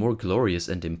it even more glorious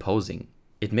and imposing.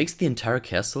 It makes the entire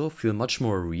castle feel much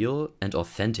more real and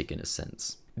authentic in a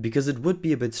sense, because it would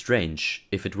be a bit strange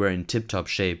if it were in tip-top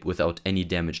shape without any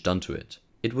damage done to it.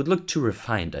 It would look too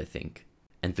refined, I think.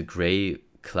 And the grey,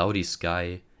 cloudy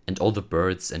sky, and all the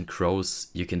birds and crows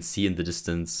you can see in the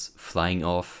distance flying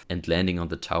off and landing on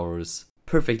the towers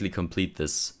perfectly complete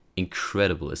this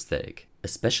incredible aesthetic.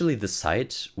 Especially the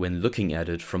sight when looking at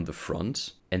it from the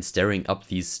front and staring up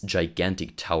these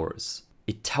gigantic towers.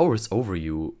 It towers over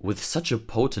you with such a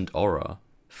potent aura.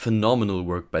 Phenomenal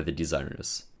work by the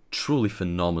designers. Truly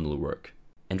phenomenal work.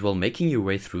 And while making your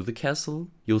way through the castle,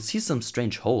 you'll see some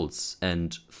strange holes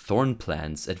and thorn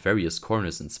plants at various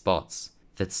corners and spots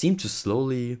that seem to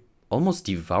slowly, almost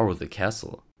devour the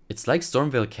castle. It's like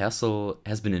Stormvale Castle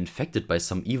has been infected by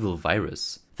some evil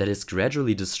virus that is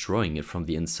gradually destroying it from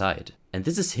the inside. And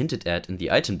this is hinted at in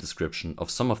the item description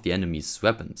of some of the enemy's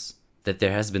weapons, that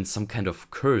there has been some kind of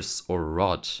curse or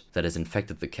rot that has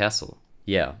infected the castle.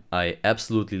 Yeah, I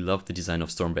absolutely love the design of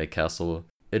Stormvale Castle.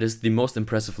 It is the most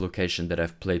impressive location that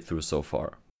I've played through so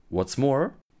far. What's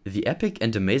more, the epic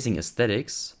and amazing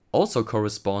aesthetics also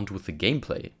correspond with the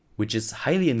gameplay, which is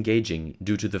highly engaging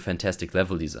due to the fantastic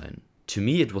level design. To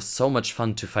me, it was so much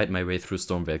fun to fight my way through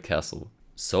Stormvale Castle.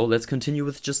 So let's continue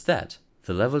with just that,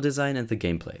 the level design and the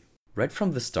gameplay. Right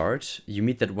from the start, you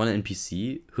meet that one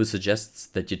NPC who suggests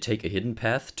that you take a hidden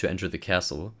path to enter the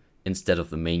castle instead of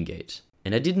the main gate.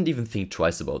 And I didn't even think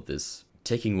twice about this.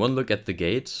 Taking one look at the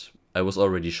gate, I was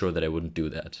already sure that I wouldn't do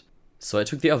that. So I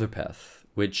took the other path,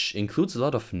 which includes a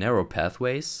lot of narrow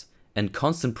pathways and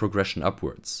constant progression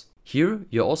upwards. Here,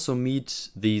 you also meet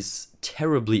these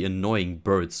terribly annoying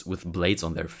birds with blades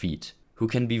on their feet, who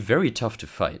can be very tough to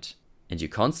fight, and you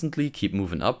constantly keep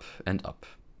moving up and up.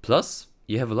 Plus,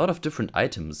 you have a lot of different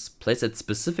items placed at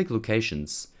specific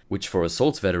locations, which for a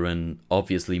Souls veteran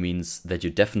obviously means that you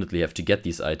definitely have to get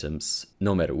these items,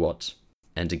 no matter what.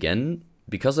 And again,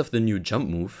 because of the new jump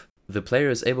move, the player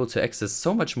is able to access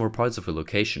so much more parts of a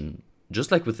location,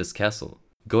 just like with this castle.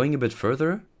 Going a bit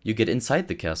further, you get inside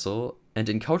the castle and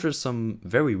encounter some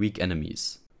very weak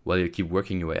enemies, while you keep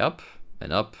working your way up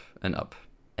and up and up.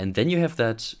 And then you have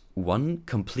that one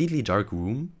completely dark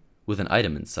room with an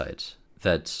item inside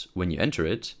that, when you enter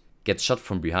it, gets shot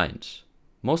from behind.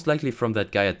 Most likely from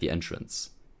that guy at the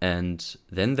entrance. And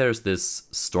then there's this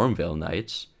Stormvale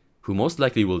Knight, who most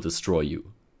likely will destroy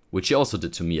you, which he also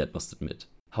did to me, I must admit.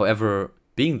 However,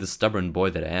 being the stubborn boy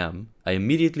that I am, I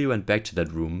immediately went back to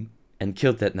that room and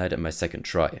killed that knight at my second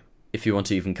try, if you want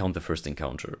to even count the first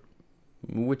encounter,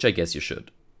 which I guess you should.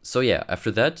 So yeah,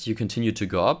 after that you continue to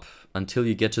go up until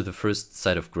you get to the first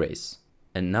site of grace.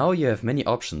 And now you have many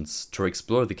options to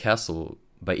explore the castle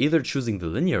by either choosing the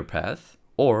linear path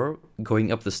or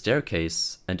going up the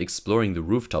staircase and exploring the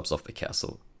rooftops of the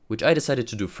castle, which I decided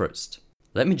to do first.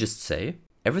 Let me just say,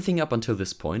 everything up until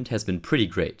this point has been pretty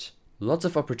great. Lots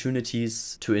of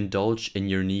opportunities to indulge in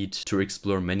your need to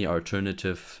explore many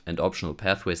alternative and optional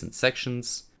pathways and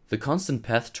sections, the constant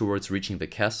path towards reaching the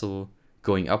castle,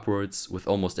 going upwards with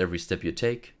almost every step you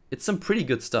take. It's some pretty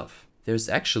good stuff. There's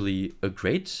actually a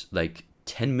great,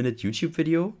 10-minute YouTube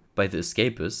video by The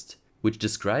Escapist, which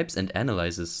describes and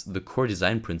analyzes the core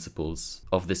design principles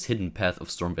of this hidden path of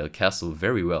Stormvale Castle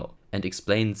very well, and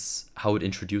explains how it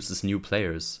introduces new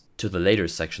players to the later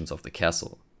sections of the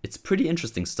castle. It's pretty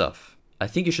interesting stuff. I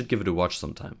think you should give it a watch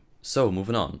sometime. So,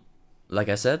 moving on. Like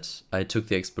I said, I took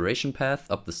the exploration path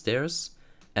up the stairs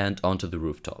and onto the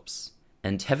rooftops.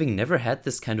 And having never had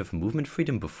this kind of movement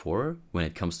freedom before when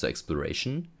it comes to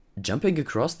exploration, jumping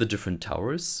across the different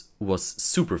towers was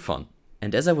super fun.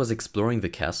 And as I was exploring the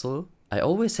castle, I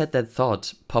always had that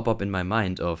thought pop up in my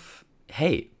mind of,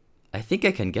 hey, I think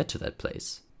I can get to that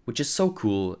place. Which is so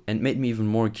cool and made me even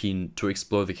more keen to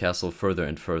explore the castle further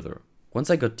and further. Once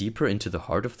I got deeper into the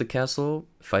heart of the castle,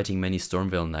 fighting many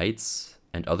Stormveil knights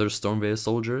and other Stormveil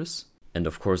soldiers, and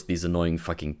of course these annoying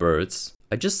fucking birds,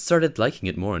 I just started liking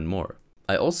it more and more.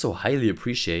 I also highly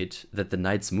appreciate that the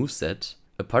knights' moveset,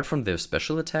 apart from their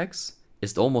special attacks,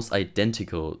 is almost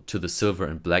identical to the Silver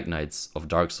and Black Knights of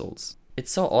Dark Souls.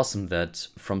 It's so awesome that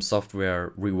From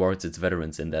Software rewards its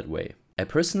veterans in that way. I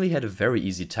personally had a very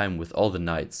easy time with all the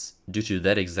knights due to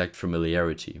that exact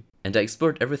familiarity, and I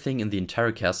explored everything in the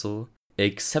entire castle,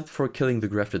 except for killing the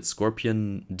grafted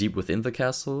scorpion deep within the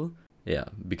castle, yeah,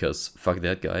 because fuck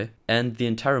that guy, and the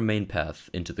entire main path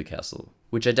into the castle,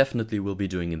 which I definitely will be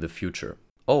doing in the future.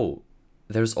 Oh,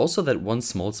 there's also that one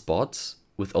small spot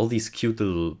with all these cute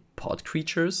little pod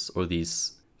creatures, or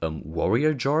these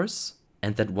warrior jars,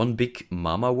 and that one big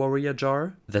mama warrior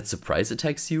jar that surprise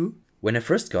attacks you. When I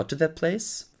first got to that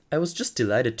place, I was just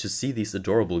delighted to see these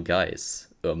adorable guys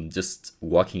just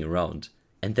walking around,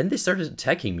 and then they started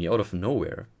attacking me out of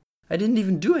nowhere. I didn't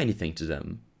even do anything to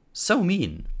them. So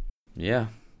mean. Yeah,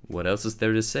 what else is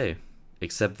there to say?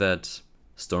 Except that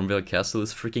Stormveil Castle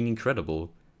is freaking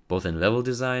incredible, both in level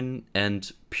design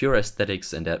and pure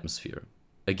aesthetics and atmosphere.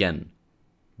 Again,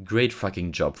 great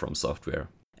fucking job From Software.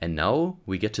 And now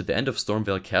we get to the end of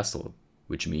Stormveil Castle,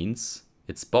 which means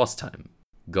it's boss time.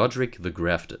 Godric the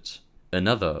Grafted.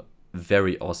 Another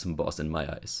very awesome boss in my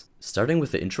eyes. Starting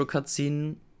with the intro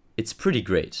cutscene, it's pretty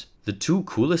great. The two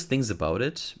coolest things about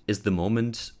it is the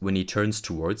moment when he turns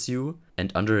towards you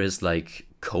and under his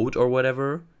coat or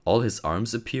whatever, all his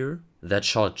arms appear. That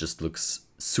shot just looks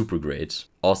super great.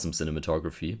 Awesome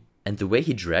cinematography. And the way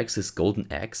he drags his golden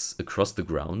axe across the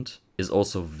ground is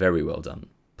also very well done.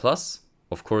 Plus,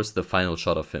 of course, the final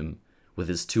shot of him with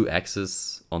his two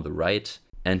axes on the right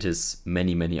and his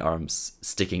many arms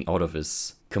sticking out of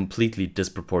his completely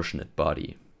disproportionate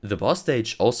body. The boss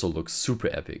stage also looks super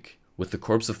epic, with the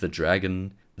corpse of the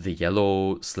dragon, the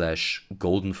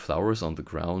yellow/golden flowers on the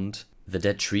ground, the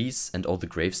dead trees and all the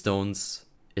gravestones.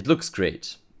 It looks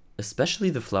great. Especially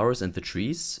the flowers and the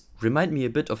trees remind me a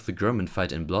bit of the German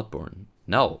fight in Bloodborne.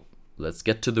 Now, let's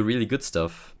get to the really good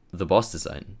stuff, the boss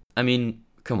design. I mean,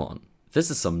 come on,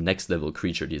 this is some next level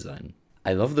creature design.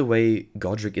 I love the way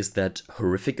Godric is that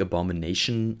horrific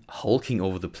abomination hulking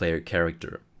over the player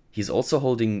character. He's also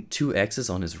holding two axes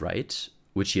on his right,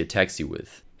 which he attacks you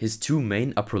with. His two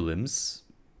main upper limbs,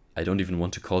 I don't even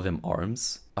want to call them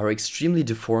arms, are extremely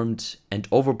deformed and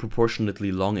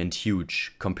overproportionately long and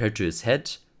huge compared to his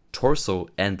head, torso,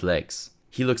 and legs.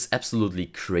 He looks absolutely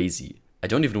crazy. I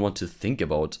don't even want to think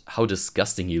about how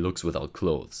disgusting he looks without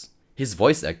clothes. His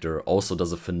voice actor also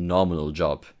does a phenomenal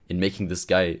job in making this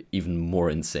guy even more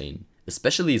insane.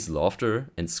 Especially his laughter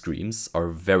and screams are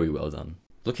very well done.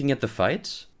 Looking at the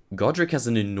fight, Godric has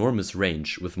an enormous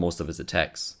range with most of his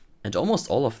attacks, and almost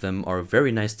all of them are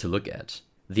very nice to look at.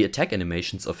 The attack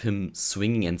animations of him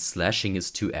swinging and slashing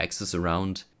his two axes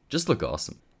around just look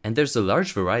awesome. And there's a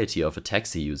large variety of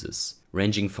attacks he uses,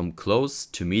 ranging from close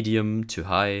to medium to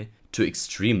high to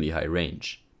extremely high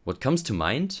range. What comes to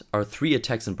mind are three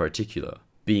attacks in particular,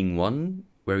 being one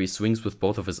where he swings with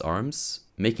both of his arms,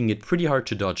 making it pretty hard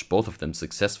to dodge both of them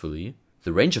successfully.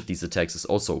 The range of these attacks is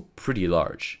also pretty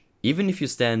large. Even if you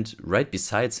stand right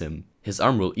beside him, his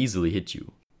arm will easily hit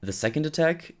you. The second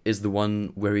attack is the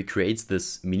one where he creates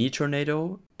this mini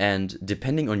tornado, and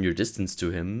depending on your distance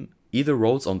to him, either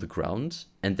rolls on the ground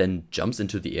and then jumps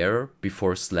into the air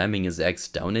before slamming his axe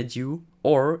down at you,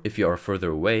 or if you are further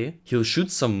away, he'll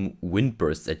shoot some wind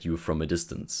bursts at you from a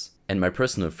distance. And my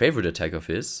personal favorite attack of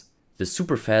his, the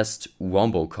super fast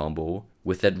wombo combo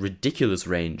with that ridiculous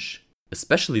range,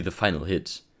 especially the final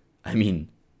hit. I mean,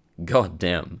 god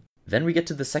damn. Then we get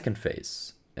to the second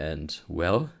phase, and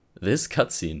well, this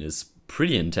cutscene is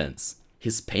pretty intense.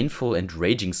 His painful and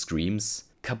raging screams,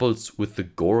 coupled with the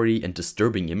gory and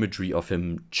disturbing imagery of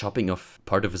him chopping off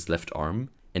part of his left arm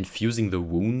and fusing the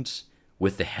wound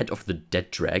with the head of the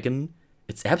dead dragon,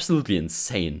 it's absolutely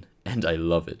insane, and I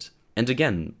love it. And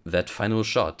again, that final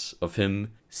shot of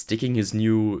him sticking his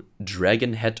new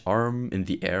dragon head arm in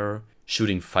the air,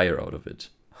 shooting fire out of it.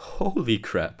 Holy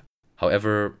crap.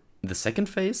 However, the second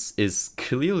phase is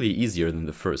clearly easier than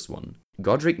the first one.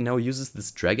 Godric now uses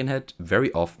this dragon head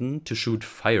very often to shoot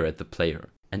fire at the player.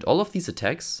 And all of these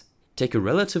attacks take a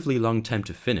relatively long time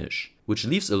to finish, which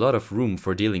leaves a lot of room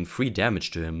for dealing free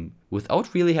damage to him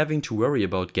without really having to worry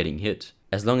about getting hit,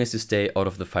 as long as you stay out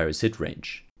of the fire's hit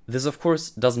range. This of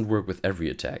course doesn't work with every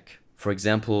attack. For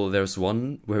example, there's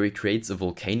one where he creates a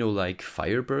volcano-like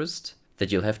fire burst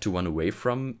that you'll have to run away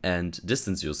from and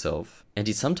distance yourself, and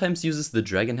he sometimes uses the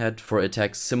dragon head for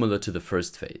attacks similar to the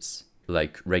first phase,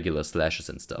 like regular slashes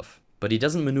and stuff. but he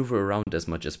doesn't maneuver around as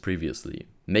much as previously,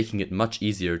 making it much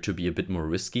easier to be a bit more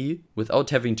risky without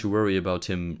having to worry about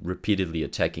him repeatedly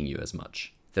attacking you as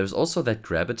much. There's also that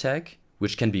grab attack,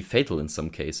 which can be fatal in some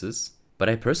cases, but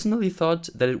I personally thought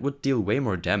that it would deal way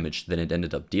more damage than it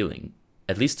ended up dealing,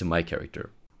 at least to my character.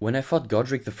 When I fought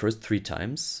Godric the first 3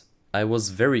 times, I was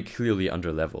very clearly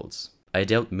underleveled. I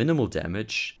dealt minimal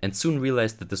damage and soon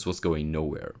realized that this was going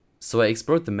nowhere. So I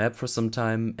explored the map for some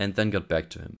time and then got back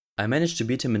to him. I managed to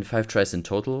beat him in 5 tries in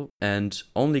total and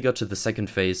only got to the second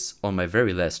phase on my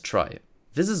very last try.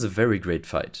 This is a very great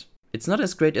fight. It's not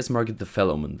as great as Margaret the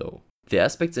Fell-Omen though. The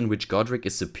aspects in which Godric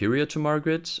is superior to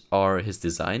Margaret are his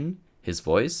design, his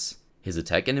voice, his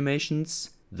attack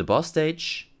animations, the boss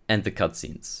stage, and the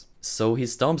cutscenes. So he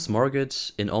stomps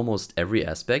Margaret in almost every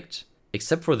aspect,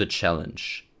 except for the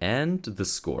challenge and the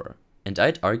score. And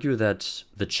I'd argue that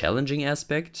the challenging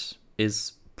aspect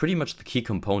is pretty much the key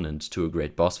component to a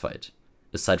great boss fight.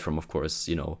 Aside from, of course,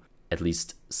 at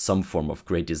least some form of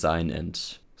great design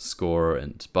and score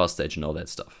and boss stage and all that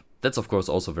stuff. That's of course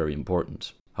also very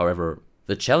important. However,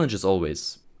 the challenge is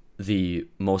always the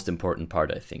most important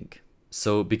part, I think.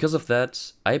 So because of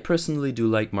that, I personally do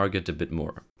like Margaret a bit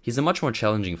more. He's a much more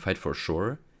challenging fight for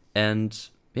sure, and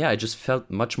yeah, I just felt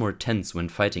much more tense when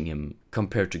fighting him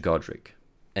compared to Godric.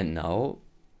 And now,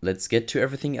 let's get to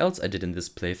everything else I did in this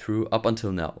playthrough up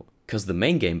until now. Cause the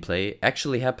main gameplay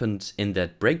actually happened in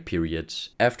that break period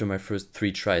after my first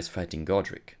 3 tries fighting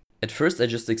Godric. At first I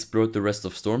just explored the rest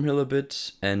of Stormhill a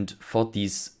bit and fought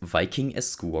these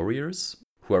Viking-esque warriors,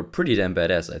 who are pretty damn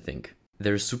badass I think.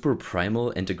 Their super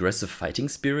primal and aggressive fighting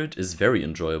spirit is very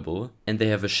enjoyable, and they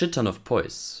have a shit ton of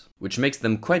poise, which makes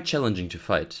them quite challenging to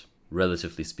fight,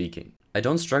 relatively speaking. I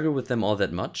don't struggle with them all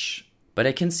that much, but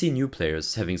I can see new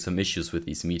players having some issues with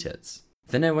these meatheads.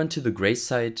 Then I went to the Grey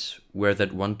site, where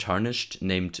that one Tarnished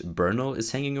named Bernal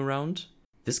is hanging around.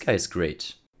 This guy is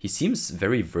great. He seems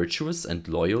very virtuous and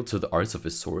loyal to the arts of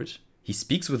his sword. He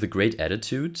speaks with a great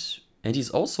attitude, and he's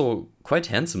also quite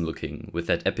handsome looking, with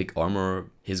that epic armor,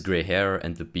 his grey hair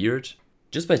and the beard.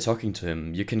 Just by talking to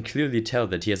him, you can clearly tell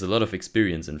that he has a lot of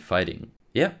experience in fighting.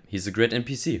 Yeah, he's a great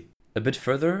NPC. A bit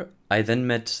further, I then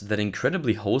met that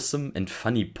incredibly wholesome and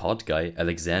funny pod guy,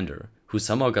 Alexander, who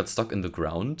somehow got stuck in the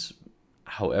ground,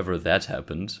 however that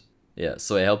happened. Yeah,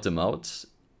 so I helped him out,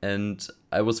 and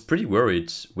I was pretty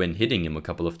worried when hitting him a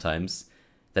couple of times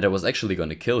that I was actually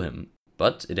gonna kill him,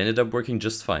 but it ended up working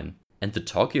just fine. And the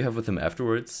talk you have with him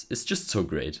afterwards is just so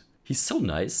great. He's so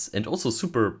nice and also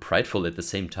super prideful at the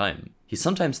same time. He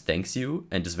sometimes thanks you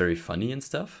and is very funny and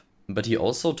stuff, but he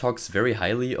also talks very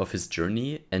highly of his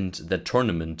journey and that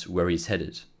tournament where he's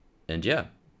headed. And yeah,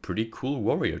 pretty cool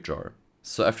warrior jar.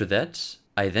 So after that,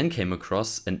 I then came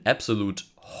across an absolute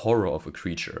horror of a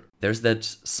creature. There's that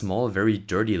small, very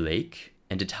dirty lake,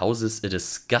 and it houses a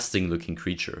disgusting looking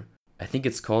creature. I think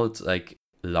it's called like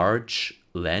large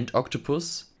land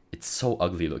octopus. It's so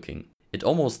ugly looking. It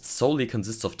almost solely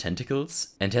consists of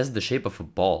tentacles and has the shape of a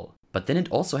ball. But then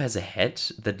it also has a head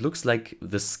that looks like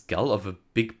the skull of a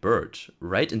big bird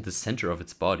right in the center of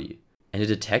its body. And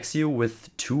it attacks you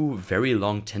with 2 very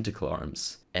long tentacle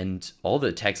arms. And all the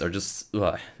attacks are just...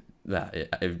 I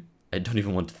don't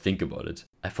even want to think about it.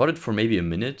 I fought it for maybe a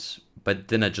minute, but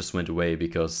then I just went away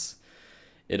because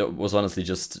it was honestly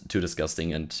just too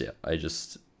disgusting, and yeah, I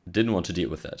just didn't want to deal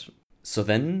with that. So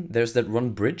then there's that one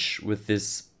bridge with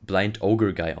this blind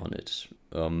ogre guy on it.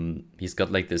 He's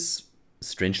got like this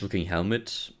strange looking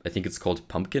helmet, I think it's called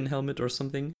pumpkin helmet or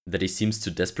something, that he seems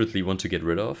to desperately want to get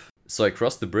rid of. So I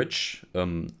crossed the bridge,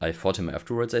 I fought him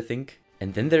afterwards I think.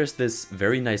 And then there's this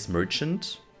very nice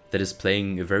merchant that is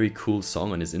playing a very cool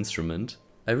song on his instrument.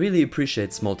 I really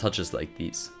appreciate small touches like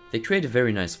these. They create a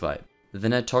very nice vibe.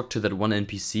 Then I talked to that one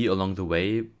NPC along the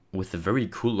way with a very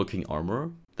cool looking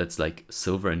armor that's like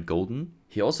silver and golden.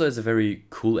 He also has a very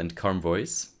cool and calm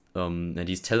voice, and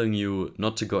he's telling you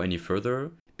not to go any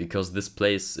further because this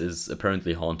place is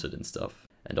apparently haunted and stuff.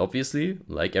 And obviously,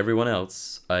 like everyone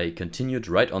else, I continued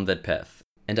right on that path.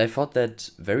 And I fought that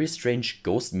very strange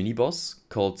ghost mini-boss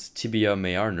called Tibia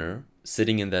Mearner,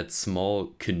 sitting in that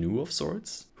small canoe of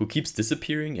sorts, who keeps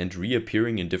disappearing and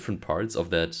reappearing in different parts of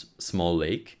that small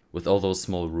lake with all those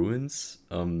small ruins.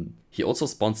 He also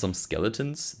spawns some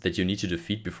skeletons that you need to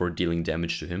defeat before dealing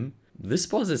damage to him. This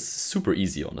boss is super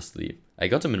easy, honestly. I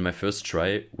got him in my first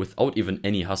try without even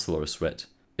any hustle or sweat.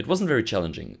 It wasn't very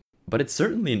challenging, but it's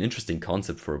certainly an interesting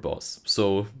concept for a boss,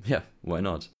 so yeah, why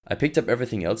not? I picked up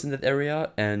everything else in that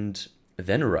area and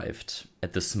then arrived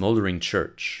at the Smoldering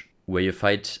Church, where you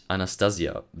fight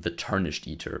Anastasia, the Tarnished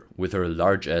Eater, with her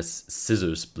large-ass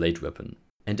scissors blade weapon.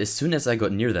 And as soon as I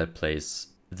got near that place,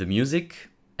 the music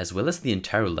as well as the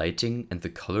entire lighting and the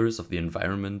colors of the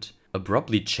environment,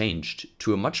 abruptly changed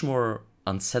to a much more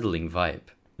unsettling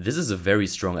vibe. This is a very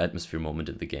strong atmosphere moment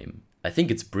in the game. I think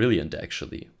it's brilliant,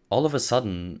 actually. All of a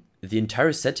sudden, the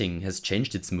entire setting has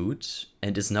changed its mood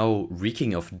and is now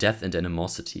reeking of death and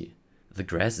animosity. The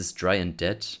grass is dry and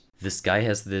dead, the sky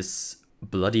has this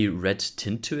bloody red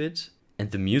tint to it,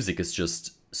 and the music is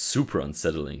just super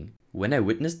unsettling. When I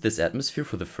witnessed this atmosphere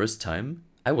for the first time,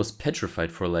 I was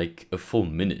petrified for like a full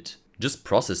minute, just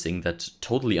processing that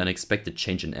totally unexpected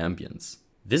change in ambience.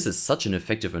 This is such an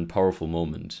effective and powerful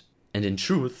moment. And in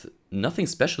truth, nothing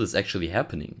special is actually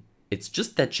happening. It's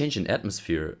just that change in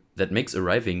atmosphere that makes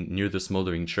arriving near the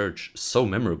smoldering church so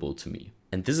memorable to me.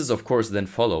 And this is of course then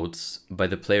followed by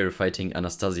the player fighting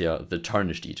Anastasia the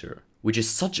Tarnished Eater, which is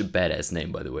such a badass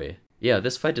name, by the way. Yeah,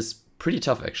 this fight is pretty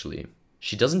tough actually.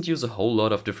 She doesn't use a whole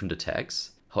lot of different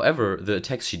attacks. However, the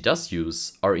attacks she does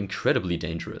use are incredibly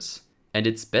dangerous. And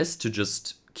it's best to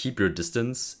just keep your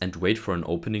distance and wait for an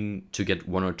opening to get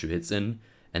 1 or 2 hits in,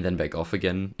 and then back off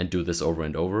again and do this over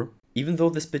and over. Even though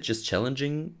this bitch is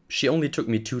challenging, she only took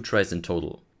me 2 tries in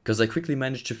total, because I quickly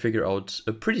managed to figure out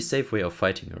a pretty safe way of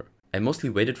fighting her. I mostly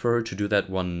waited for her to do that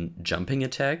one jumping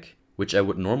attack, which I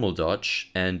would normal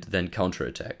dodge and then counter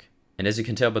attack. And as you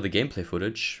can tell by the gameplay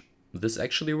footage, this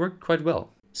actually worked quite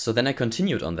well. So then I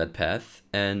continued on that path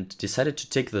and decided to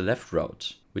take the left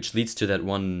route, which leads to that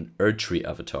one Erdtree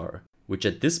avatar, which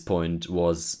at this point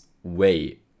was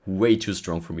way too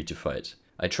strong for me to fight.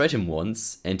 I tried him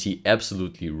once and he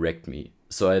absolutely wrecked me.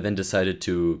 So I then decided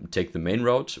to take the main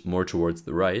route, more towards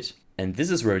the right, and this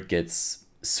is where it gets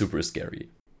super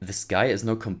scary. The sky is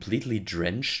now completely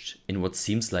drenched in what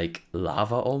seems like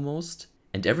lava almost,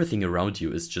 and everything around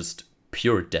you is just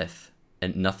pure death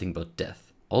and nothing but death.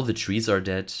 All the trees are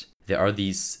dead. There are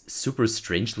these super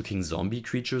strange looking zombie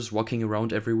creatures walking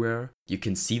around everywhere. You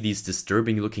can see these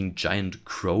disturbing looking giant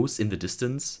crows in the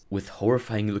distance with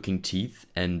horrifying looking teeth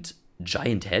and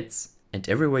giant heads. And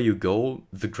everywhere you go,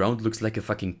 the ground looks like a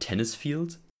fucking tennis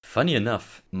field. Funny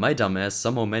enough, my dumbass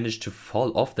somehow managed to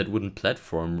fall off that wooden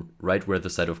platform right where the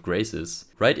site of grace is,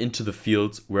 right into the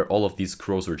field where all of these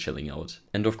crows were chilling out.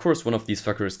 And of course one of these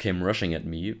fuckers came rushing at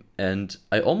me, and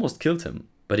I almost killed him,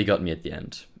 but he got me at the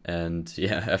end. And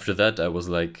yeah, after that I was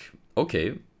like,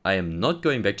 okay, I am not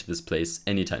going back to this place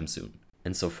anytime soon.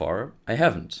 And so far, I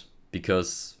haven't,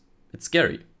 because it's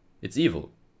scary, it's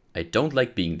evil. I don't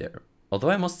like being there. Although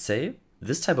I must say,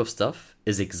 this type of stuff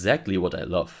is exactly what I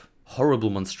love. Horrible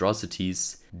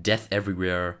monstrosities, death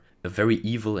everywhere, a very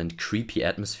evil and creepy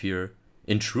atmosphere.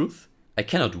 In truth, I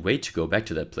cannot wait to go back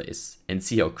to that place and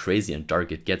see how crazy and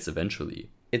dark it gets eventually.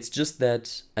 It's just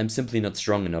that I'm simply not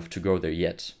strong enough to go there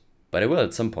yet. But I will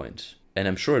at some point, and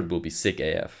I'm sure it will be sick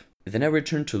AF. Then I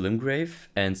returned to Limgrave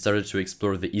and started to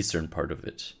explore the eastern part of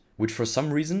it, which for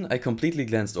some reason I completely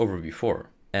glanced over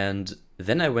before. And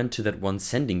then I went to that one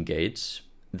sending gate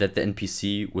that the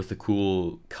NPC with the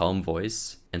cool, calm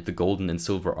voice and the golden and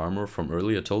silver armor from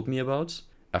earlier told me about,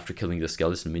 after killing the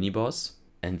skeleton mini-boss.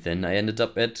 And then I ended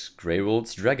up at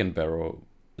Greyrold's Dragon Barrow.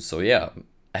 So yeah,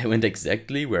 I went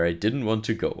exactly where I didn't want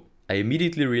to go. I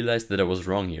immediately realized that I was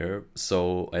wrong here,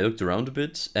 so I looked around a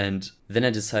bit, and then I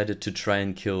decided to try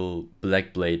and kill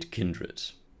Blackblade Kindred,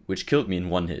 which killed me in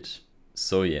 1 hit.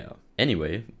 So yeah.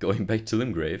 Anyway, going back to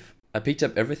Limgrave, I picked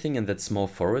up everything in that small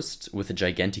forest with the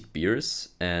gigantic bears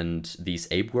and these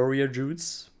ape warrior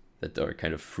dudes that are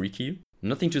kind of freaky.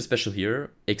 Nothing too special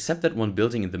here, except that one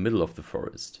building in the middle of the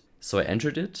forest. So I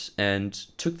entered it and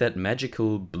took that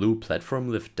magical blue platform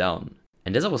lift down.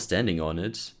 And as I was standing on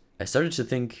it, I started to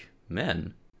think,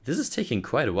 man, this is taking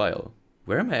quite a while.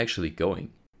 Where am I actually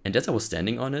going? And as I was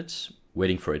standing on it,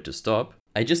 waiting for it to stop,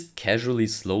 I just casually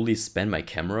slowly span my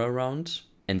camera around,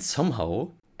 and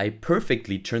somehow I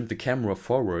perfectly turned the camera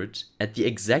forward at the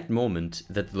exact moment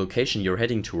that the location you're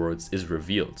heading towards is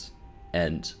revealed.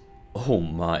 And oh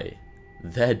my,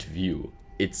 that view,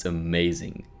 it's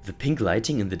amazing. The pink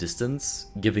lighting in the distance,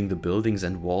 giving the buildings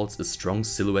and walls a strong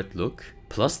silhouette look,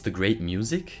 plus the great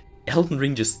music. Elden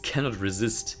Ring just cannot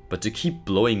resist but to keep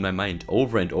blowing my mind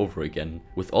over and over again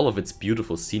with all of its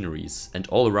beautiful sceneries and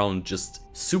all around just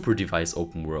super device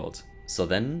open world. So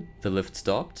then the lift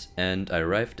stopped and I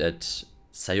arrived at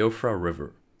Siofra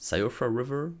River. Siofra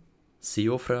River?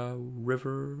 Siofra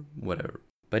River? Whatever.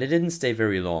 But I didn't stay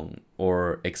very long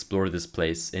or explore this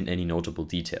place in any notable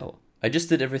detail. I just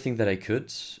did everything that I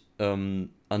could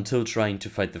until trying to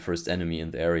fight the first enemy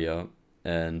in the area,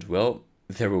 and well,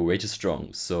 they were way too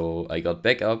strong, so I got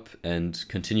back up and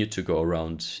continued to go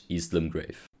around East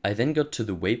Limgrave. I then got to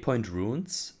the Waypoint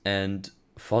Ruins and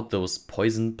fought those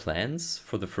poison plants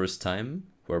for the first time,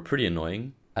 who are pretty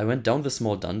annoying. I went down the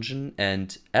small dungeon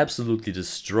and absolutely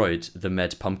destroyed the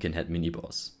Mad Pumpkinhead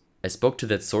mini-boss. I spoke to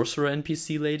that sorcerer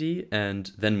NPC lady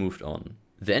and then moved on.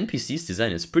 The NPC's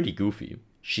design is pretty goofy.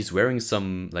 She's wearing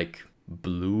some, like,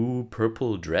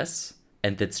 blue-purple dress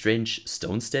and that strange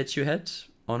stone statue head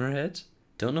on her head.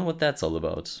 Don't know what that's all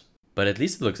about, but at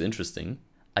least it looks interesting.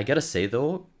 I gotta say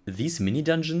though, these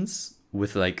mini-dungeons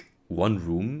with like one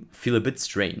room feel a bit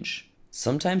strange.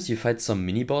 Sometimes you fight some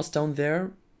mini-boss down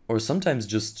there, or sometimes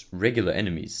just regular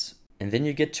enemies. And then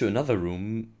you get to another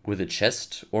room with a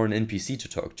chest or an NPC to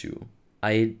talk to.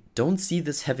 I don't see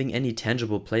this having any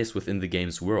tangible place within the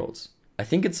game's world. I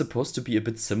think it's supposed to be a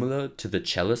bit similar to the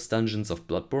Chalice dungeons of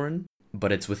Bloodborne,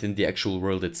 but it's within the actual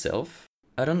world itself.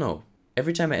 I don't know.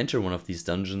 Every time I enter one of these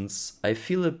dungeons, I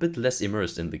feel a bit less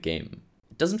immersed in the game.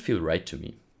 It doesn't feel right to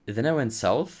me. Then I went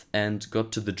south and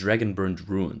got to the Dragon-Burned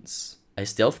Ruins. I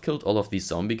stealth killed all of these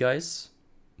zombie guys,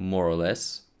 more or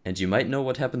less, and you might know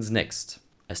what happens next.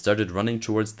 I started running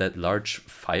towards that large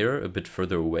fire a bit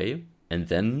further away, and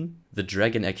then the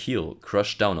dragon Akhil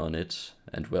crushed down on it,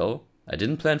 and well, I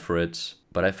didn't plan for it,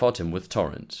 but I fought him with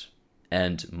Torrent.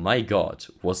 And my god,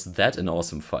 was that an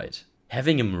awesome fight.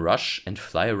 Having him rush and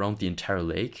fly around the entire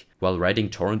lake while riding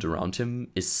Torrent around him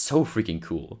is so freaking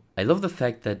cool. I love the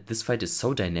fact that this fight is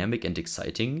so dynamic and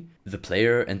exciting, the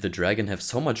player and the dragon have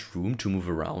so much room to move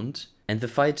around, and the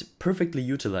fight perfectly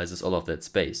utilizes all of that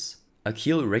space.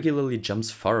 Akhil regularly jumps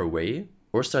far away,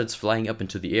 or starts flying up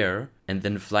into the air, and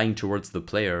then flying towards the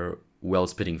player while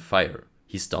spitting fire.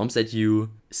 He stomps at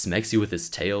you, smacks you with his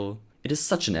tail. It is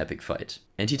such an epic fight.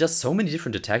 And he does so many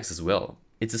different attacks as well.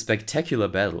 It's a spectacular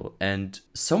battle, and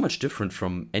so much different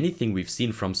from anything we've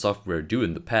seen From Software do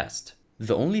in the past.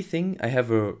 The only thing I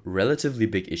have a relatively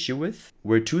big issue with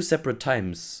were two separate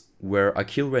times where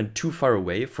Akhil ran too far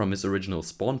away from his original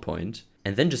spawn point,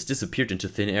 and then just disappeared into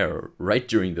thin air right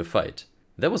during the fight.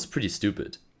 That was pretty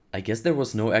stupid. I guess there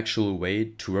was no actual way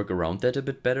to work around that a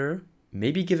bit better.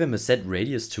 Maybe give him a set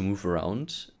radius to move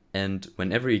around, and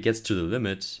whenever he gets to the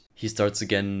limit, he starts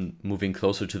again moving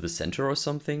closer to the center or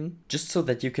something, just so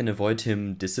that you can avoid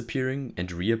him disappearing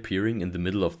and reappearing in the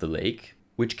middle of the lake,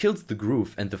 which kills the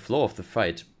groove and the flow of the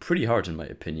fight pretty hard in my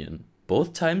opinion.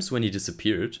 Both times when he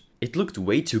disappeared, it looked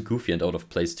way too goofy and out of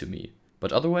place to me.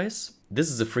 But otherwise,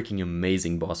 this is a freaking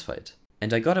amazing boss fight.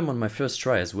 And I got him on my first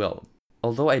try as well.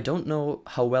 Although I don't know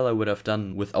how well I would have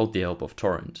done without the help of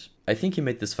Torrent. I think he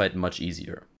made this fight much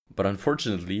easier. But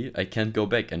unfortunately, I can't go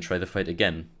back and try the fight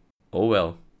again. Oh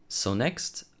well. So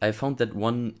next, I found that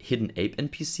one hidden ape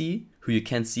NPC, who you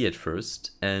can't see at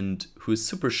first, and who is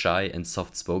super shy and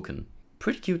soft-spoken.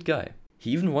 Pretty cute guy.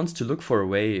 He even wants to look for a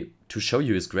way to show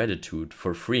you his gratitude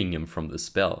for freeing him from the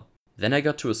spell. Then I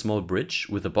got to a small bridge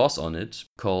with a boss on it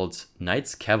called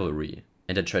Knight's Cavalry,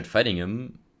 and I tried fighting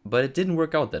him, but it didn't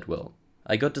work out that well.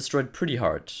 I got destroyed pretty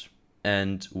hard,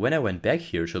 and when I went back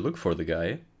here to look for the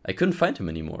guy, I couldn't find him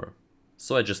anymore,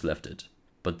 so I just left it.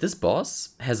 But this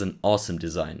boss has an awesome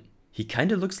design. He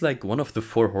kinda looks like one of the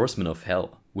 4 horsemen of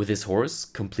hell, with his horse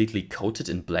completely coated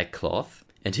in black cloth,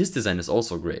 and his design is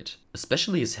also great,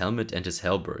 especially his helmet and his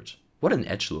halberd. What an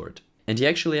edgelord. And he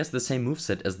actually has the same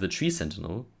moveset as the Tree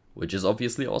Sentinel, which is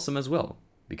obviously awesome as well,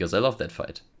 because I love that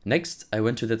fight. Next, I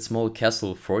went to that small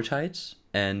castle Fortite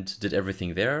and did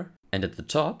everything there, and at the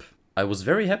top, I was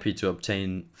very happy to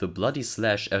obtain the Bloody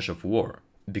Slash Ash of War,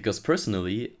 because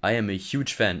personally, I am a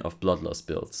huge fan of Bloodlust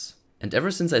builds. And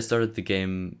ever since I started the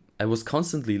game, I was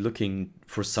constantly looking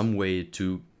for some way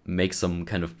to make some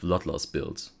kind of Bloodlust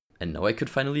build, and now I could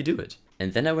finally do it.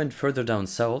 And then I went further down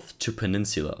south to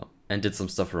Peninsula, and did some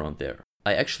stuff around there.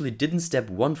 I actually didn't step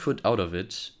 1 foot out of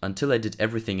it until I did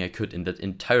everything I could in that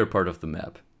entire part of the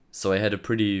map. So I had a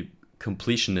pretty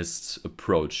completionist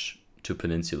approach to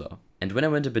Peninsula. And when I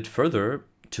went a bit further,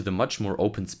 to the much more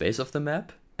open space of the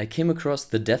map, I came across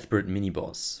the Deathbird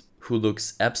mini-boss, who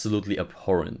looks absolutely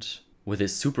abhorrent, with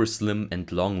his super slim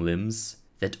and long limbs,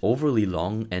 that overly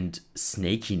long and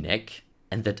snaky neck,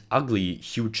 and that ugly,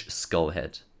 huge skull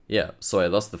head. Yeah, so I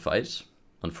lost the fight,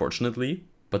 unfortunately.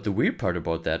 But the weird part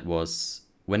about that was,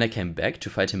 when I came back to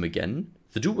fight him again,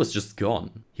 the dude was just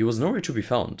gone. He was nowhere to be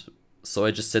found. So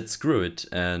I just said screw it,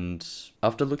 and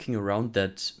after looking around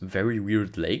that very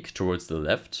weird lake towards the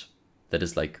left, that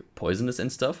is like poisonous and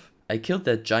stuff, I killed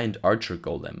that giant archer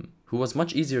golem, who was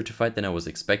much easier to fight than I was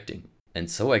expecting.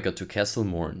 And so I got to Castle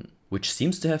Morn, which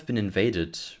seems to have been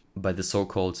invaded by the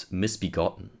so-called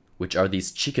Misbegotten, which are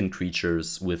these chicken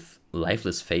creatures with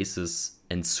lifeless faces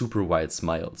and super wide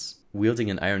smiles, wielding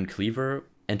an iron cleaver,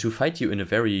 and to fight you in a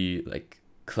very,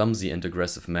 clumsy and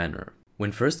aggressive manner.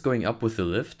 When first going up with the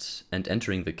lift and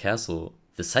entering the castle,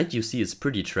 The sight you see is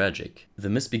pretty tragic. The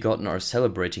Misbegotten are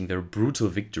celebrating their brutal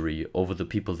victory over the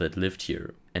people that lived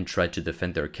here and tried to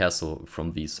defend their castle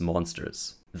from these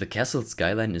monsters. The castle's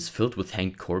skyline is filled with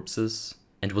hanged corpses,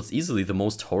 and what's easily the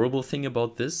most horrible thing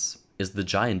about this is the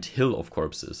giant hill of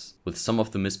corpses, with some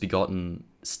of the Misbegotten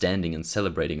standing and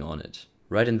celebrating on it,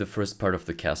 right in the first part of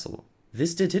the castle.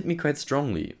 This did hit me quite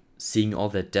strongly, seeing all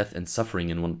that death and suffering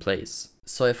in one place.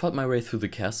 So I fought my way through the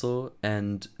castle,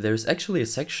 and there's actually a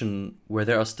section where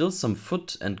there are still some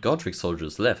foot and Godric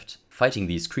soldiers left, fighting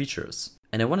these creatures,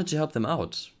 and I wanted to help them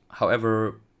out.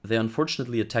 However, they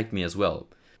unfortunately attacked me as well,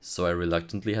 so I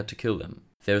reluctantly had to kill them.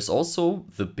 There's also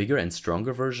the bigger and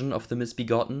stronger version of the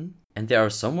Misbegotten, and they are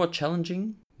somewhat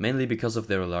challenging, mainly because of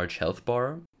their large health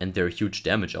bar and their huge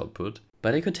damage output,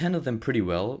 but I could handle them pretty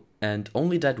well, and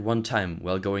only died one time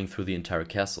while going through the entire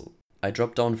castle. I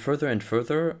dropped down further and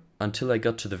further until I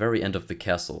got to the very end of the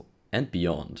castle, and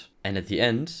beyond. And at the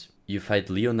end, you fight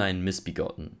Leonine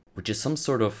Misbegotten, which is some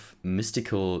sort of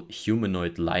mystical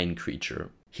humanoid lion creature.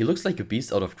 He looks like a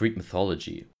beast out of Greek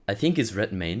mythology. I think his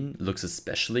red mane looks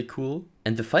especially cool,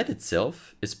 and the fight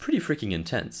itself is pretty freaking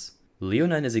intense.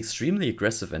 Leonine is extremely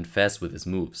aggressive and fast with his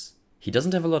moves. He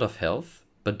doesn't have a lot of health,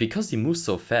 but because he moves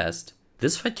so fast,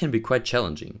 this fight can be quite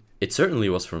challenging. It certainly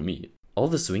was for me. All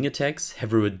the swing attacks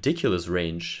have a ridiculous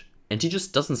range, and he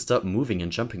just doesn't stop moving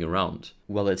and jumping around,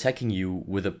 while attacking you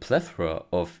with a plethora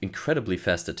of incredibly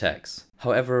fast attacks.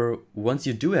 However, once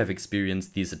you do have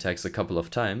experienced these attacks a couple of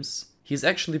times, he's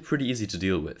actually pretty easy to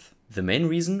deal with. The main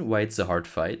reason why it's a hard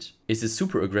fight is his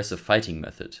super aggressive fighting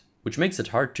method, which makes it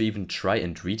hard to even try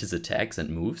and read his attacks and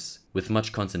moves with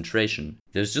much concentration.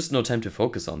 There's just no time to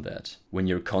focus on that when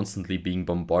you're constantly being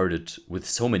bombarded with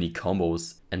so many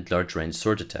combos and large range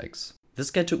sword attacks. This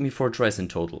guy took me 4 tries in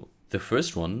total. The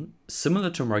first one, similar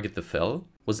to Margit the Fell,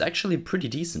 was actually pretty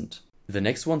decent. The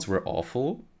next ones were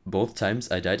awful. Both times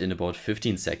I died in about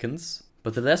 15 seconds,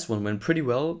 but the last one went pretty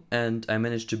well and I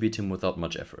managed to beat him without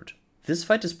much effort. This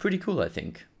fight is pretty cool, I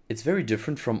think. It's very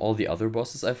different from all the other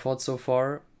bosses I've fought so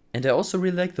far, and I also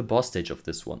really like the boss stage of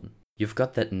this one. You've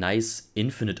got that nice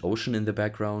infinite ocean in the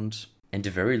background, and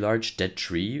a very large dead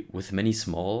tree with many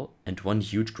small and one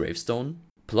huge gravestone.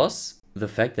 Plus, the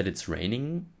fact that it's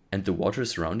raining and the water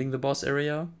surrounding the boss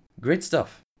area. Great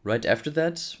stuff. Right after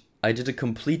that, I did a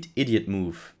complete idiot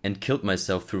move and killed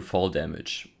myself through fall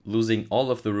damage, losing all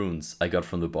of the runes I got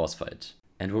from the boss fight.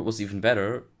 And what was even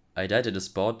better, I died at a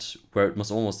spot where it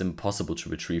was almost impossible to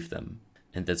retrieve them.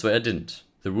 And that's why I didn't.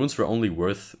 The runes were only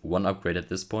worth 1 upgrade at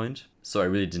this point, so I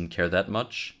really didn't care that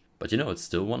much. But it's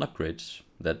still 1 upgrade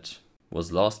that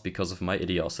was lost because of my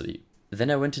idiocy.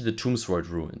 Then I went to the Tombsword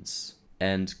ruins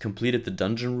and completed the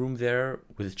dungeon room there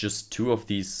with just 2 of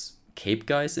these cape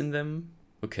guys in them.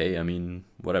 Okay, I mean,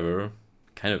 whatever.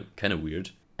 Kind of weird.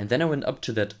 And then I went up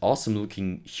to that awesome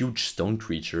looking huge stone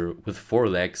creature with 4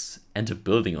 legs and a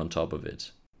building on top of it.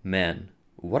 Man,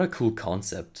 what a cool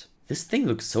concept. This thing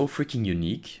looks so freaking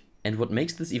unique, and what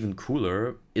makes this even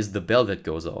cooler is the bell that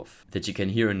goes off, that you can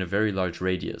hear in a very large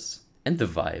radius. And the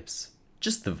vibes.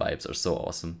 Just the vibes are so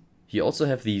awesome. You also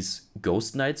have these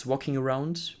ghost knights walking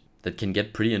around that can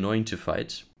get pretty annoying to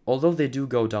fight, although they do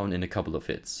go down in a couple of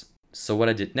hits. So what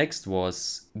I did next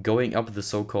was going up the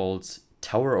so-called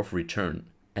Tower of Return,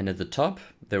 and at the top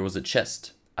there was a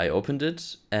chest. I opened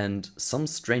it, and some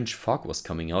strange fog was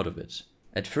coming out of it.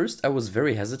 At first I was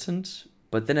very hesitant,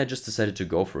 but then I just decided to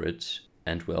go for it,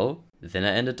 and well, then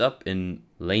I ended up in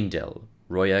Lanedale,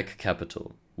 Royak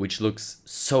capital, which looks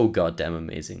so goddamn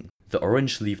amazing. The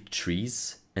orange-leaved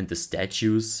trees and the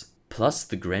statues, plus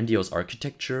the grandiose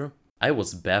architecture. I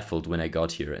was baffled when I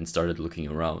got here and started looking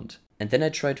around. And then I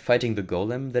tried fighting the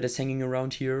golem that is hanging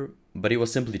around here, but he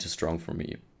was simply too strong for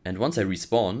me. And once I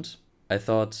respawned, I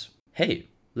thought, hey,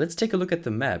 let's take a look at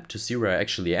the map to see where I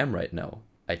actually am right now.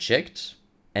 I checked,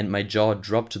 and my jaw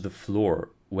dropped to the floor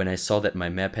when I saw that my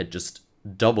map had just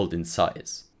doubled in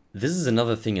size. This is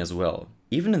another thing as well.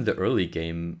 Even in the early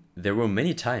game, there were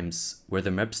many times where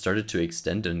the map started to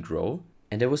extend and grow,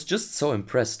 and I was just so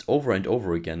impressed over and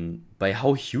over again by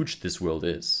how huge this world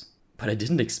is. But I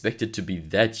didn't expect it to be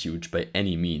that huge by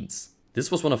any means. This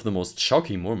was one of the most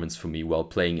shocking moments for me while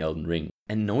playing Elden Ring,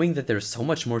 and knowing that there's so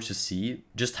much more to see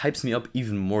just hypes me up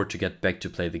even more to get back to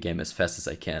play the game as fast as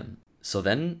I can. So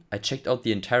then, I checked out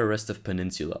the entire rest of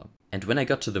Peninsula, and when I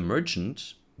got to the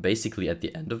merchant, basically at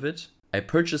the end of it, I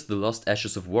purchased the Lost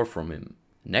Ashes of War from him.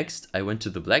 Next, I went to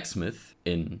the blacksmith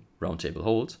in Round Table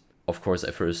Hold. Of course,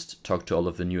 I first talked to all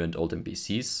of the new and old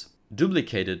NPCs,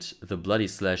 duplicated the Bloody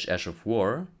Slash Ash of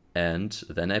War, and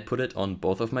then I put it on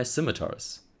both of my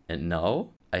scimitars. And now,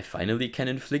 I finally can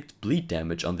inflict bleed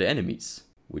damage on the enemies,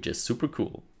 which is super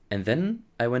cool. And then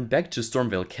I went back to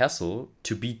Stormvale Castle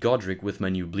to beat Godric with my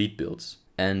new bleed build.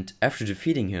 And after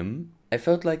defeating him, I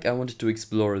felt like I wanted to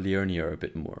explore Liurnier a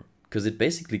bit more, because it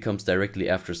basically comes directly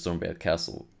after Stormvale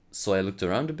Castle. So I looked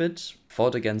around a bit,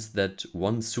 fought against that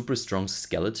one super strong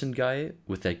skeleton guy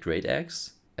with that great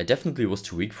axe. I definitely was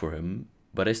too weak for him,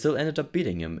 but I still ended up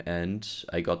beating him and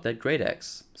I got that great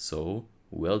axe. So,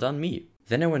 well done me.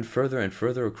 Then I went further and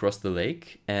further across the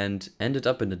lake and ended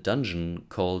up in a dungeon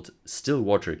called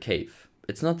Stillwater Cave.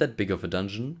 It's not that big of a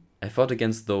dungeon. I fought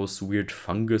against those weird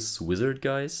fungus wizard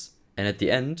guys, and at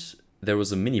the end there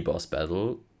was a mini-boss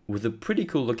battle with a pretty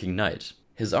cool looking knight.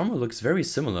 His armor looks very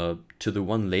similar to the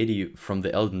one lady from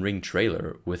the Elden Ring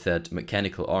trailer with that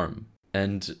mechanical arm.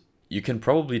 And you can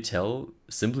probably tell,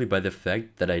 simply by the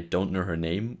fact that I don't know her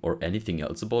name or anything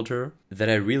else about her, that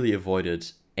I really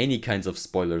avoided any kinds of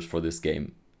spoilers for this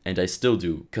game. And I still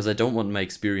do, because I don't want my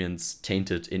experience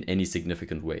tainted in any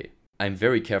significant way. I'm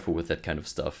very careful with that kind of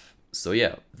stuff. So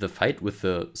yeah, the fight with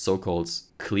the so-called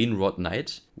Clean Rod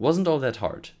Knight wasn't all that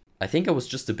hard. I think I was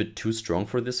just a bit too strong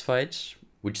for this fight,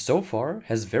 which so far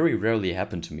has very rarely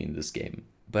happened to me in this game.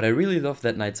 But I really love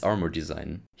that knight's armor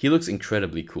design. He looks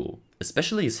incredibly cool,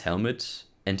 especially his helmet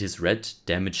and his red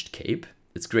damaged cape.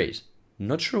 It's great.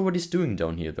 Not sure what he's doing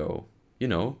down here though. You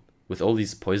know, with all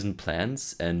these poison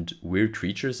plants and weird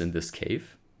creatures in this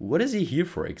cave. What is he here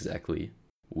for exactly?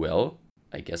 Well,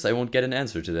 I guess I won't get an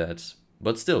answer to that.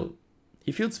 But still,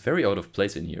 he feels very out of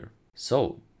place in here.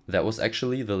 So, that was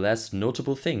actually the last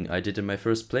notable thing I did in my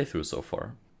first playthrough so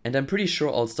far. And I'm pretty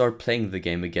sure I'll start playing the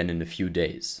game again in a few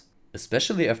days.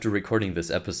 Especially after recording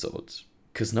this episode.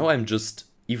 Cause now I'm just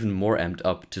even more amped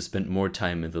up to spend more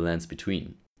time in the lands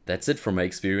between. That's it for my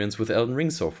experience with Elden Ring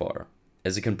so far.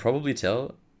 As you can probably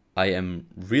tell, I am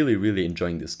really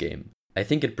enjoying this game. I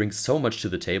think it brings so much to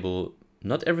the table.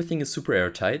 Not everything is super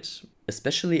airtight,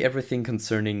 especially everything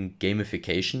concerning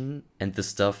gamification and the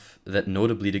stuff that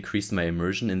notably decreased my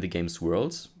immersion in the game's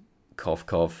world. Cough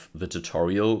cough, the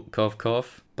tutorial, cough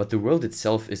cough. But the world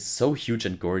itself is so huge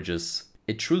and gorgeous.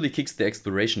 It truly kicks the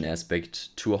exploration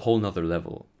aspect to a whole nother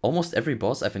level. Almost every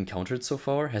boss I've encountered so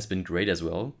far has been great as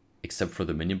well, except for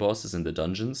the mini-bosses in the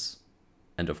dungeons.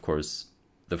 And of course,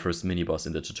 the first mini-boss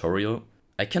in the tutorial.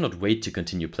 I cannot wait to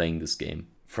continue playing this game.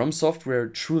 From Software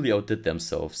truly outdid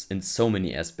themselves in so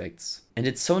many aspects. And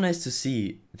it's so nice to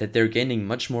see that they're gaining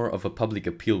much more of a public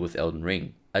appeal with Elden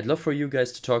Ring. I'd love for you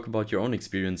guys to talk about your own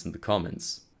experience in the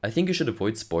comments. I think you should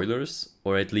avoid spoilers,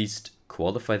 or at least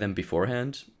qualify them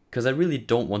beforehand, because I really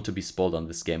don't want to be spoiled on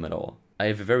this game at all. I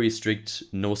have a very strict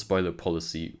no spoiler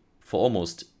policy for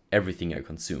almost everything I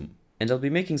consume. And I'll be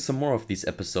making some more of these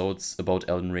episodes about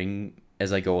Elden Ring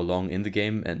as I go along in the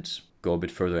game and go a bit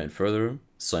further and further.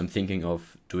 So I'm thinking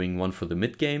of doing one for the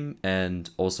mid game and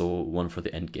also one for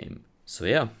the end game. So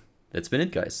yeah, that's been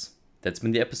it guys. That's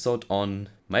been the episode on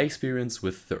my experience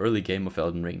with the early game of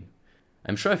Elden Ring.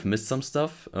 I'm sure I've missed some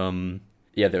stuff.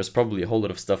 Yeah, there's probably a whole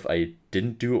lot of stuff I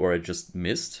didn't do or I just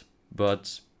missed.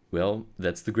 But, well,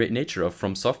 that's the great nature of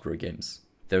From Software games.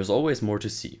 There's always more to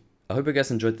see. I hope you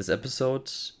guys enjoyed this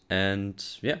episode. And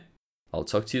yeah, I'll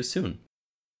talk to you soon.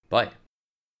 Bye.